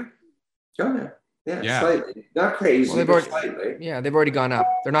higher? Oh, yeah. Slightly. Not crazy, Well, but slightly. Yeah, they've already gone up.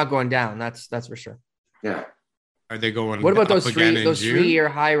 They're not going down. That's for sure. Yeah. Are they going What about up those again in June? 3 year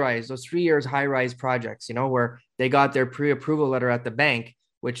high rise, those 3 years high rise projects, where they got their pre-approval letter at the bank,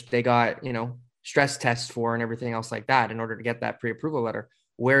 which they got, stress tests for and everything else like that in order to get that pre-approval letter.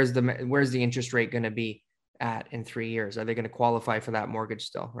 Where's the interest rate going to be at in 3 years? Are they going to qualify for that mortgage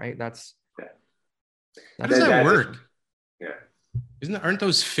still? Right. How does that work? Yeah. Aren't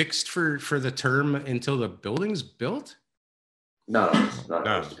those fixed for the term until the building's built? No.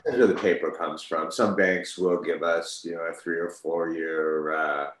 Depends where the paper comes from. Some banks will give us, a 3 or 4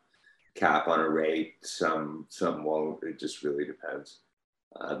 year cap on a rate. Some won't. It just really depends.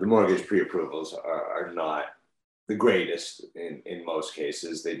 The mortgage pre-approvals are not the greatest in most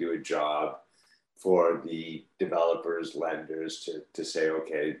cases. They do a job for the developers, lenders to say,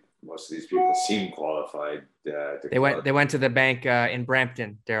 okay, most of these people seem qualified. They went to the bank in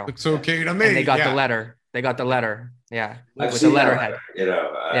Brampton, Daryl. It's okay to me. And they got the letter. Yeah, I've with seen the letterhead.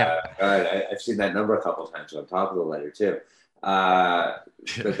 I've seen that number a couple of times on top of the letter too. But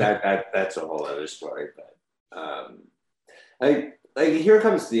that's a whole other story. But here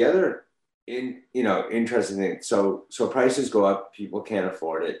comes the other interesting thing. So prices go up, people can't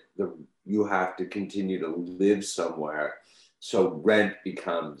afford it. You have to continue to live somewhere. So rent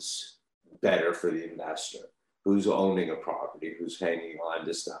becomes better for the investor who's owning a property, who's hanging on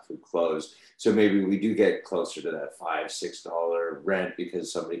to stuff, who closed. So maybe we do get closer to that $5-6 rent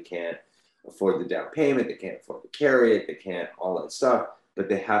because somebody can't afford the down payment, they can't afford to carry it, they can't all that stuff, but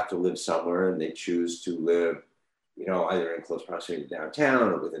they have to live somewhere and they choose to live, either in close proximity to downtown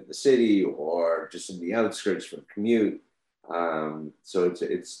or within the city or just in the outskirts for a commute. So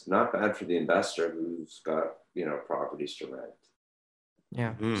it's not bad for the investor who's got, properties to rent.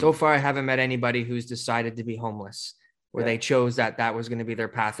 Yeah. So far, I haven't met anybody who's decided to be homeless where they chose that was going to be their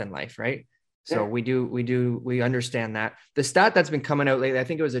path in life. Right. So we understand that. The stat that's been coming out lately, I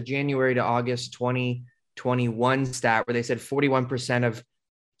think it was a January to August 2021 stat where they said 41% of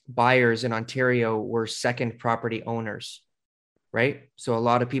buyers in Ontario were second property owners. Right. So a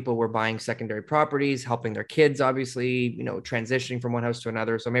lot of people were buying secondary properties, helping their kids, obviously, transitioning from one house to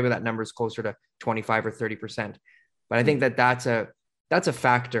another. So maybe that number is closer to 25 or 30%. But I think that's a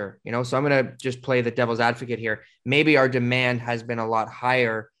factor, so I'm going to just play the devil's advocate here. Maybe our demand has been a lot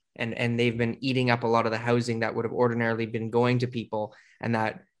higher and they've been eating up a lot of the housing that would have ordinarily been going to people, and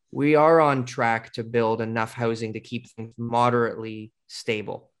that we are on track to build enough housing to keep things moderately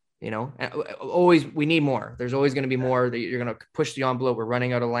stable. Always, we need more. There's always going to be more that you're going to push the envelope. We're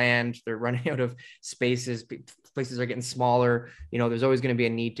running out of land. They're running out of spaces. Places are getting smaller. There's always going to be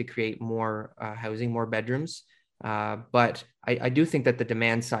a need to create more housing, more bedrooms. But I do think that the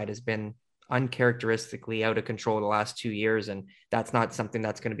demand side has been uncharacteristically out of control the last 2 years. And that's not something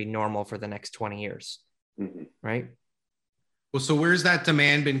that's going to be normal for the next 20 years. Mm-hmm. Right. Well, so where's that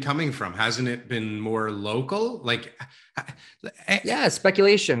demand been coming from? Hasn't it been more local? Yeah,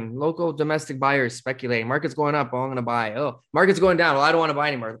 speculation, local domestic buyers speculating. Market's going up. Oh, I'm going to buy. Oh, market's going down. Well, I don't want to buy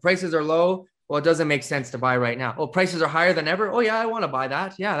anymore. The prices are low. Well, it doesn't make sense to buy right now. Oh, prices are higher than ever. Oh yeah, I want to buy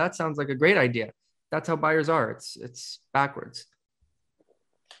that. Yeah, that sounds like a great idea. That's how buyers are. It's backwards.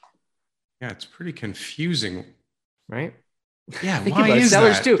 Yeah, it's pretty confusing. Right? Yeah, why is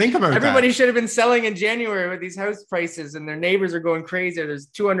sellers that? Too. Think about Everybody that. Should have been selling in January with these house prices and their neighbors are going crazy. There's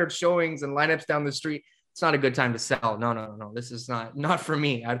 200 showings and lineups down the street. It's not a good time to sell. No. This is not for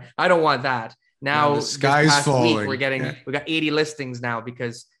me. I don't want that. Now, the sky's falling. We got 80 listings now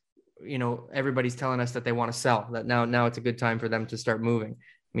because, everybody's telling us that they want to sell, that now it's a good time for them to start moving.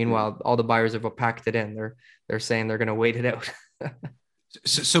 Meanwhile, all the buyers have packed it in. They're saying they're going to wait it out.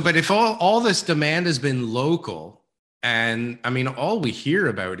 But if all this demand has been local, and all we hear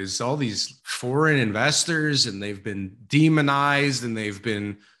about is all these foreign investors, and they've been demonized, and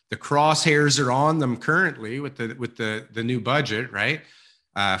the crosshairs are on them currently with the new budget, right?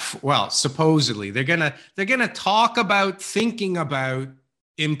 Well, supposedly they're gonna talk about thinking about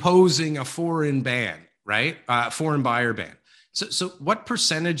imposing a foreign ban, right? Foreign buyer ban. So what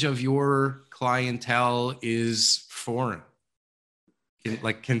percentage of your clientele is foreign?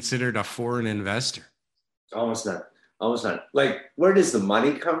 Considered a foreign investor? Almost none. Almost none. Like, where does the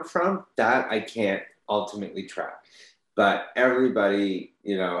money come from? That I can't ultimately track. But everybody,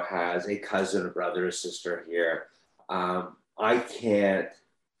 has a cousin, a brother, a sister here. I can't,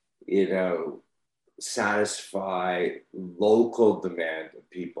 satisfy local demand of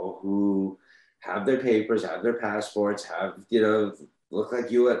people who have their papers, have their passports, look like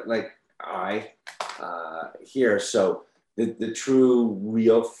you, like I here. So the true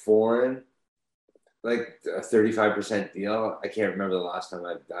real foreign, like a 35% deal, I can't remember the last time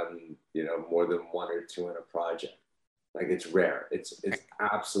I've done, more than one or two in a project. Like, it's rare. It's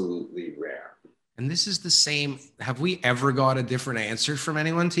absolutely rare. And this is the same. Have we ever got a different answer from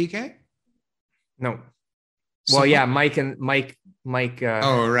anyone, TK? No. So Well, yeah, Mike.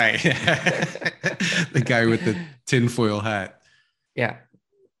 Oh, right. The guy with the tinfoil hat. Yeah.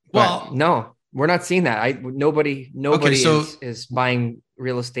 Well, But no, we're not seeing that. Nobody is buying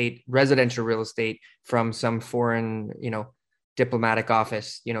residential real estate from some foreign, diplomatic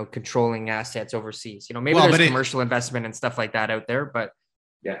office, controlling assets overseas. Maybe there's commercial investment and stuff like that out there, but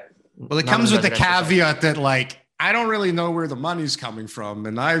yeah. Well, it comes with the caveat that, like, I don't really know where the money's coming from,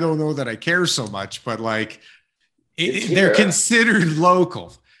 and I don't know that I care so much, but like they're considered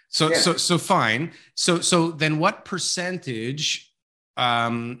local. So fine. So then what percentage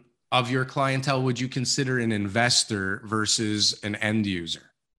of your clientele would you consider an investor versus an end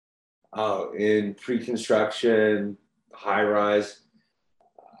user? Oh, in pre-construction, high rise,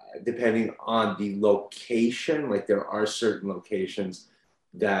 depending on the location, like there are certain locations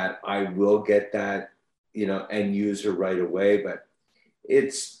that I will get that, end user right away, but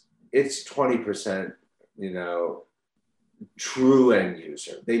it's 20%, true end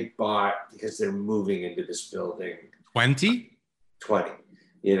user. They bought because they're moving into this building. 20,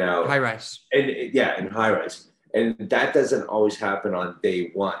 high rise. And high rise. And that doesn't always happen on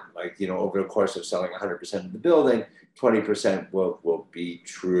day one. Like, over the course of selling 100% of the building, 20% will be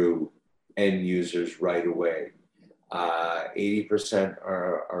true end users right away. 80%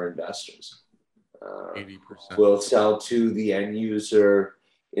 are investors. 80% will sell to the end user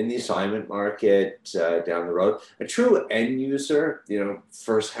in the assignment market down the road. A true end user,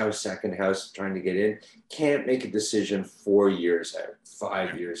 first house, second house, trying to get in, can't make a decision 4 years out,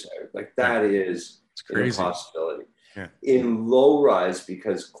 5 years out. Like, that is an impossibility. Yeah. In low rise,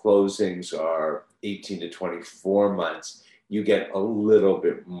 because closings are 18 to 24 months, you get a little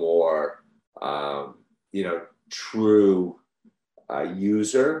bit more, true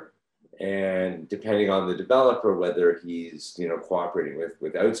user. And depending on the developer, whether he's, cooperating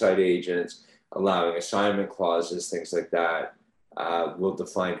with outside agents, allowing assignment clauses, things like that, will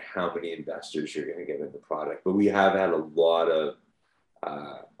define how many investors you're going to get in the product. But we have had a lot of,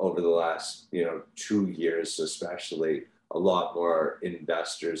 over the last, 2 years, especially, a lot more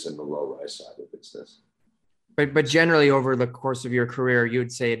investors in the low-rise side of the business. But generally, over the course of your career, you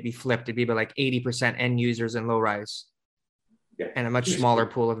would say it'd be flipped. It'd be about like 80% end users in low-rise. Yeah. And a much smaller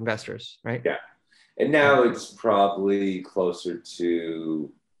pool of investors, right? Yeah. And now it's probably closer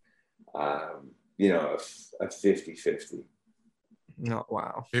to, a 50-50. No,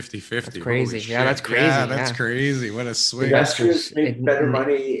 wow. 50-50. That's crazy. Yeah, that's crazy. Yeah, that's crazy. What a swing. Investors make better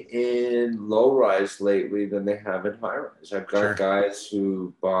money in low rise lately than they have in high rise. I've got guys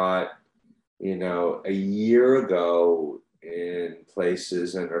who bought, a year ago in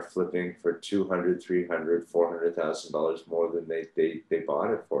places and are flipping for $200,000, $300,000, $400,000 more than they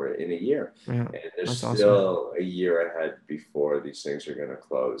bought it for in a year. Yeah, and there's still a year ahead before these things are going to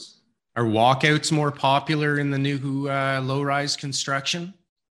close. Are walkouts more popular in the new low-rise construction?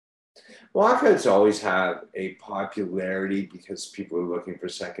 Walkouts always have a popularity because people are looking for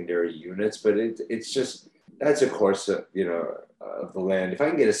secondary units, but it's just, that's a course of, of the land. If I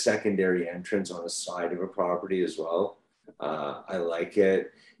can get a secondary entrance on the side of a property as well, I like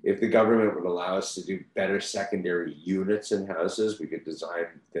it. If the government would allow us to do better secondary units in houses, we could design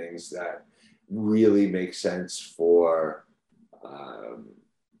things that really make sense for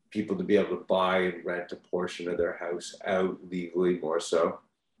people to be able to buy and rent a portion of their house out legally more so.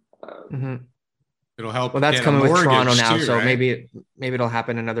 It'll help. Well, that's coming with Toronto now, too, so right? maybe it'll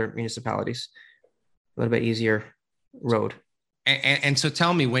happen in other municipalities. A little bit easier road. And so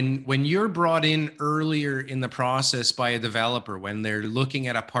tell me, when you're brought in earlier in the process by a developer, when they're looking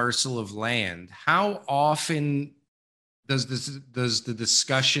at a parcel of land, how often does the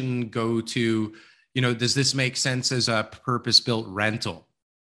discussion go to, does this make sense as a purpose-built rental?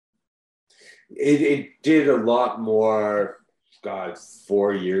 It did a lot more,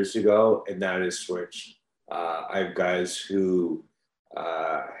 4 years ago, and that has switched. I have guys who,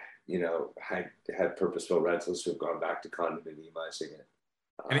 had purpose-built rentals who have gone back to condominiumizing it.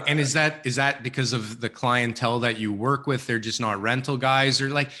 And is that because of the clientele that you work with? They're just not rental guys, or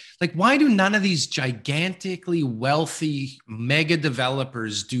like why do none of these gigantically wealthy mega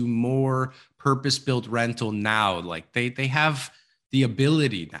developers do more purpose-built rental now? Like they have the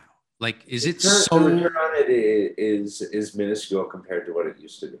ability now. Like, is it the return on it is minuscule compared to what it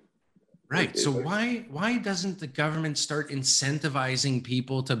used to be. Right. So why doesn't the government start incentivizing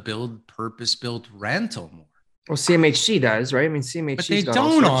people to build purpose-built rental more? Well, CMHC does, right? I mean, CMHC, but they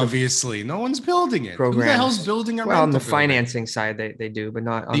don't, obviously. No one's building it. Programs. Who the hell's building a rental Well, on the building? financing side, they do, but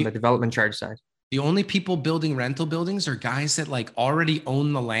not on the development charge side. The only people building rental buildings are guys that like already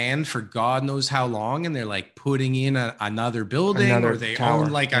own the land for God knows how long, and they're like putting in another building, or they tower.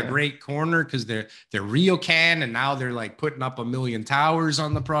 Own like a great corner because they're RioCan, and now they're like putting up 1 million towers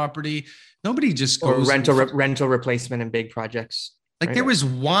on the property. Nobody just goes rental replacement and big projects. Like right? There was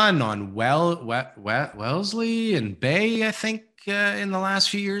one on Wellesley and Bay, I think, in the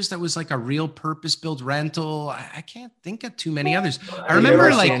last few years that was like a real purpose-built rental. I can't think of too many others. I remember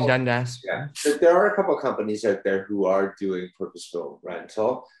like in Dundas. Yeah, there are a couple of companies out there who are doing purpose-built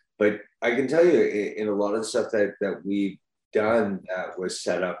rental, but I can tell you in a lot of the stuff that we've done that was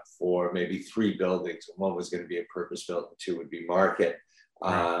set up for maybe 3 buildings. One was going to be a purpose-built, and 2 would be market.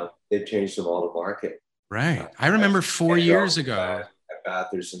 Right. They've changed them all to market. Right. I remember 4 years ago at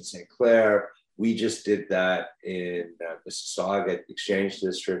Bathurst and St. Clair. We just did that in Mississauga Exchange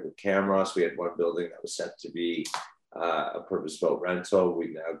District with Camross. We had one building that was set to be a purpose-built rental.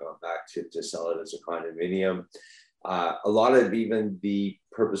 We've now gone back to sell it as a condominium. A lot of even the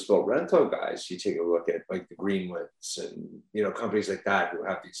purpose-built rental guys, you take a look at like the Greenwoods and companies like that who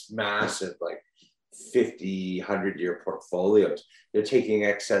have these massive like 50, 100-year portfolios. They're taking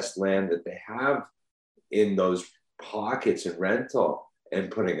excess land that they have in those pockets in rental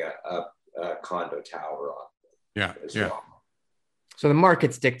and putting a condo tower on. Yeah. Well. So the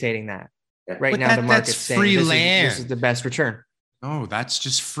market's dictating that. Yeah. Right now, the market's saying free land. This is the best return. No, that's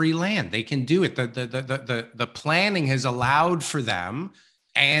just free land. They can do it. The planning has allowed for them,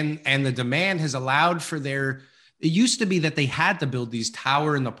 and the demand has allowed for their. It used to be that they had to build these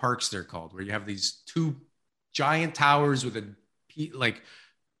tower in the parks, they're called, where you have these 2 giant towers with like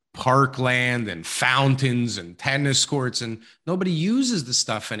parkland and fountains and tennis courts, and nobody uses the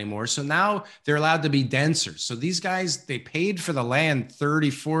stuff anymore. So now they're allowed to be denser. So these guys, they paid for the land 30,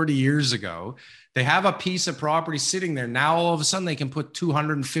 40 years ago. They have a piece of property sitting there. Now, all of a sudden, they can put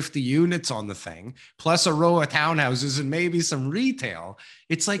 250 units on the thing, plus a row of townhouses and maybe some retail.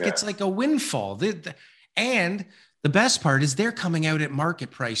 It's like a windfall. And the best part is they're coming out at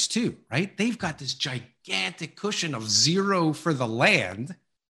market price too, right? They've got this gigantic cushion of 0 for the land,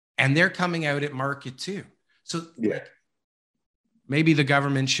 and they're coming out at market too. So maybe the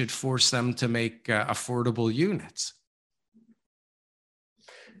government should force them to make affordable units.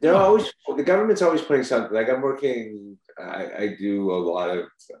 The government's always putting something. Like I'm working, I do a lot of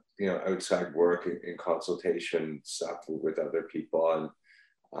outside work in consultation stuff with other people,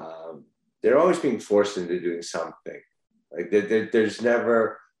 and they're always being forced into doing something. Like there's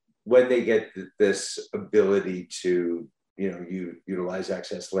never, when they get this ability to utilize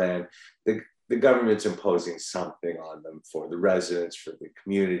excess land, the government's imposing something on them for the residents, for the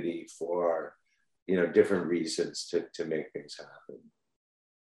community, for different reasons to make things happen.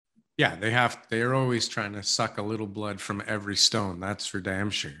 Yeah, they're always trying to suck a little blood from every stone. That's for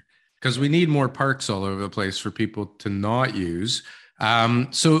damn sure. Because we need more parks all over the place for people to not use.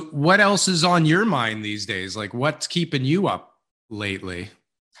 So what else is on your mind these days? Like what's keeping you up lately?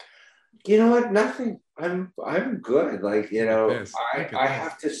 You know what? Nothing. I'm good. Like, I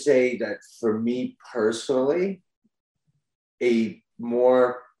have to say that for me personally, a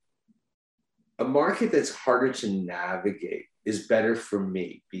market that's harder to navigate is better for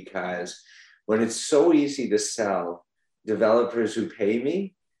me, because when it's so easy to sell, developers who pay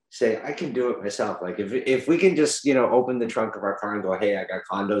me say, I can do it myself. Like if we can just, open the trunk of our car and go, hey, I got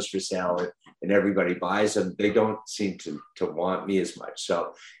condos for sale, and everybody buys them, they don't seem to want me as much.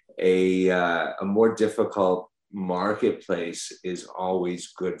 So a more difficult marketplace is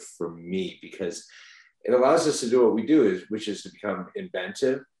always good for me, because it allows us to do what we do, which is to become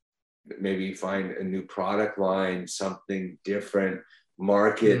inventive, maybe find a new product line, something different,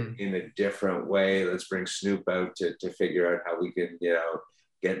 market in a different way. Let's bring Snoop out to figure out how we can,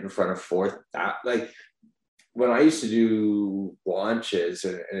 get in front of fourth. Like when I used to do launches,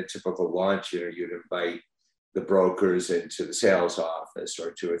 and a typical launch, you'd invite the brokers into the sales office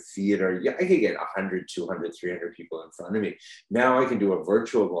or to a theater. Yeah, I could get 100, 200, 300 people in front of me. Now I can do a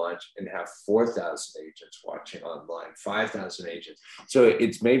virtual launch and have 4,000 agents watching online, 5,000 agents. So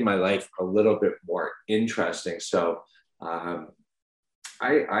it's made my life a little bit more interesting. So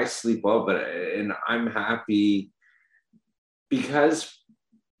I sleep well, and I'm happy because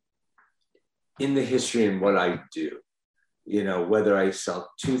in the history and what I do, whether I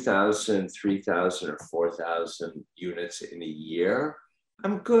sell 2,000, 3,000, or 4,000 units in a year,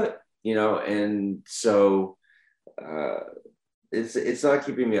 I'm good, and so it's not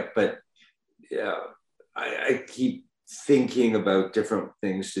keeping me up, but yeah, I keep thinking about different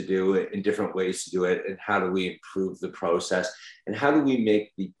things to do and different ways to do it, and how do we improve the process, and how do we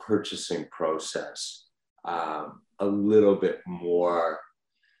make the purchasing process a little bit more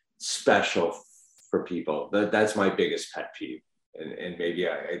special for people. That's my biggest pet peeve. And maybe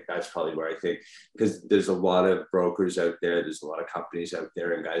that's probably where I think, because there's a lot of brokers out there, there's a lot of companies out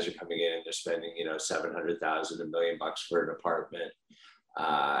there, and guys are coming in and they're spending, $700,000, $1 million for an apartment.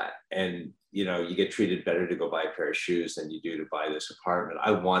 And you get treated better to go buy a pair of shoes than you do to buy this apartment.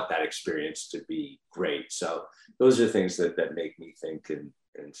 I want that experience to be great. So those are things that make me think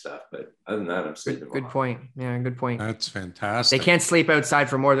and stuff. But other than that, I'm sleeping well. Good point. Yeah, good point. That's fantastic. They can't sleep outside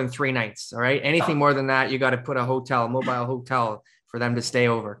for more than 3 nights. All right. Anything more than that, you got to put a mobile hotel for them to stay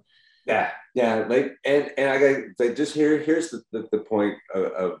over. Yeah. Like, and I got like, just here's the point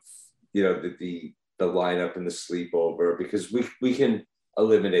of the lineup and the sleepover, because we can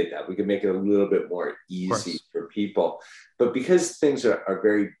eliminate that. We can make it a little bit more easy for people. But because things are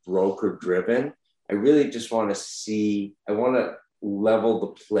very broker driven, I really just want to level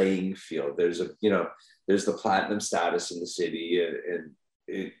the playing field. There's the platinum status in the city, and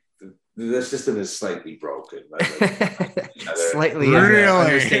the system is slightly broken. Slightly. Really?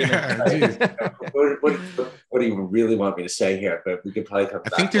 What do you really want me to say here? But we could probably come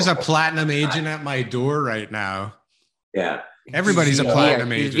back. I think there's a platinum agent at my door right now. Yeah. Everybody's a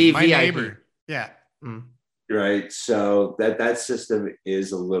platinum agent. My neighbor. Yeah. Mm. Right. So that system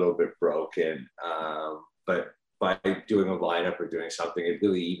is a little bit broken. But by doing a lineup or doing something, it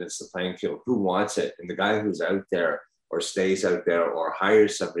really evens the playing field. Who wants it? And the guy who's out there or stays out there or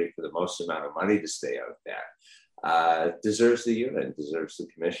hires somebody for the most amount of money to stay out there deserves the unit, deserves the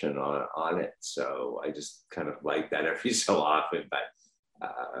commission on it. So I just kind of like that every so often, but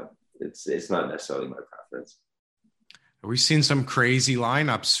it's not necessarily my preference. We've seen some crazy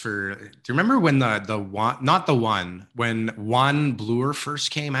lineups do you remember when when One Bloor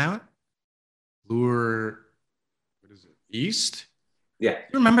first came out? Bloor, what is it? East? Yeah.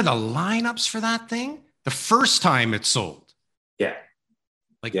 You remember the lineups for that thing? The first time it sold. Yeah.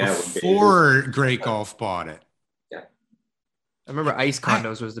 Before Great Golf bought it. Yeah. I remember Ice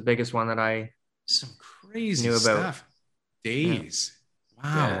Condos was the biggest one that I some crazy knew about. Stuff. Days. Yeah.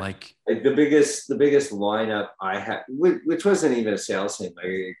 Wow. Yeah. Like the biggest lineup I had, which wasn't even a sales thing,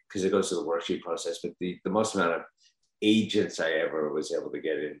 because it goes through the worksheet process, but the most amount of agents I ever was able to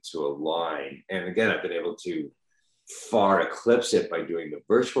get into a line. And again, I've been able to far eclipse it by doing the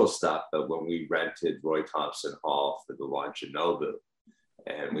virtual stuff. But when we rented Roy Thompson Hall for the launch of Nobu,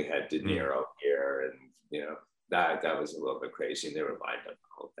 and we had De Niro here, and that was a little bit crazy, and they were lined up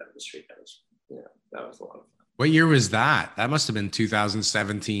all down the street. That was a lot of fun. what year was that? That must have been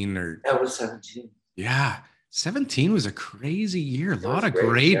 2017 or that was 17. Yeah. 17 was a crazy year. A lot of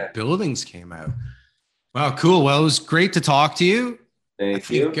great buildings came out. Wow, cool. Well, it was great to talk to you.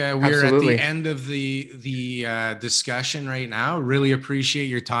 Thank you. We're at the end of the discussion right now. Really appreciate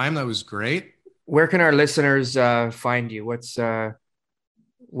your time. That was great. Where can our listeners find you? What's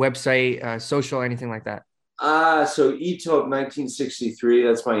website, social, anything like that? So Etope 1963,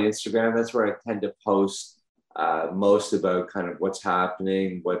 that's my Instagram. That's where I tend to post most about kind of what's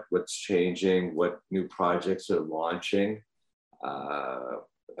happening, what's changing, what new projects are launching.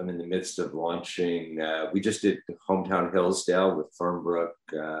 I'm in the midst of launching. We just did Hometown Hillsdale with Fernbrook,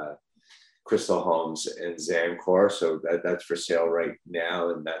 Crystal Homes, and Zancor. So that's for sale right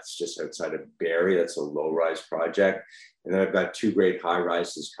now, and that's just outside of Barrie. That's a low-rise project. And then I've got 2 great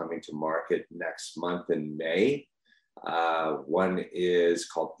high-rises coming to market next month in May. One is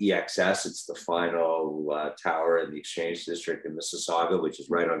called EXS. It's the final tower in the Exchange District in Mississauga, which is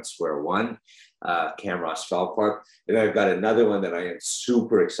right on Square One, Camross Felpark. And then I've got another one that I am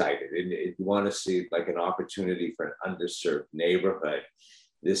super excited. And if you want to see like an opportunity for an underserved neighborhood,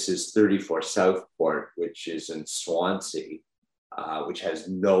 this is 34 Southport, which is in Swansea, which has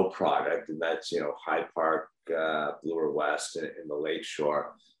no product. And that's, High Park, Bloor West in the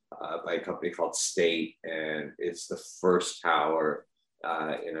Lakeshore. By a company called State, and it's the first tower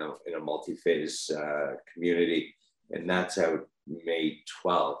in a multi-phase community, and that's out May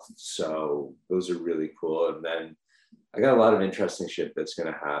 12th. So those are really cool. And then I got a lot of interesting shit that's going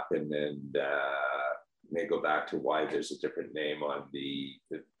to happen, and may go back to why there's a different name on the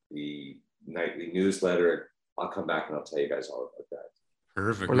nightly newsletter. I'll come back and I'll tell you guys all about that.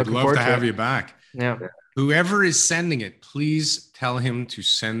 Perfect. We're We'd looking love forward to to have it. you back. Yeah. Whoever is sending it, please tell him to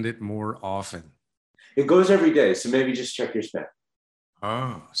send it more often. It goes every day, so maybe just check your spam.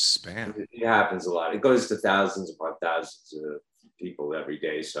 Oh, spam. It happens a lot. It goes to thousands upon thousands of people every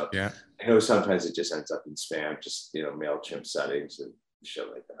day. So Yeah. I know sometimes it just ends up in spam, just MailChimp settings and shit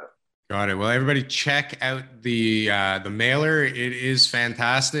like that. Got it. Well, everybody check out the mailer. It is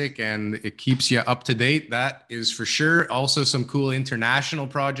fantastic and it keeps you up to date. That is for sure. Also some cool international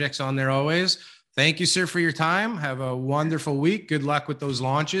projects on there always. Thank you, sir, for your time. Have a wonderful week. Good luck with those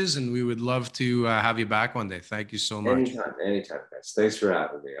launches. And we would love to have you back one day. Thank you so much. Anytime, guys. Thanks for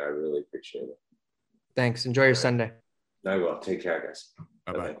having me. I really appreciate it. Thanks. Enjoy your Sunday. I will. Take care, guys.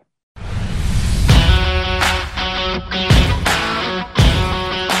 Bye-bye.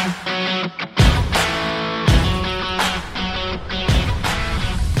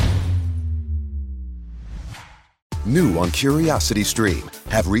 New on Curiosity Stream.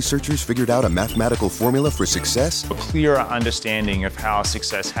 Have researchers figured out a mathematical formula for success? A clearer understanding of how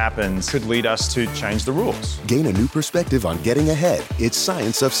success happens could lead us to change the rules. Gain a new perspective on getting ahead. It's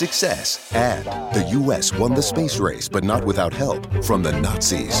Science of Success. And the U.S. won the space race, but not without help from the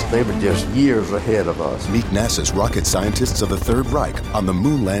Nazis. They were just years ahead of us. Meet NASA's rocket scientists of the Third Reich on the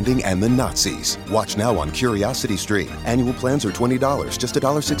moon landing and the Nazis. Watch now on Curiosity Stream. Annual plans are $20, just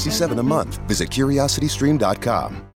 $1.67 a month. Visit curiositystream.com.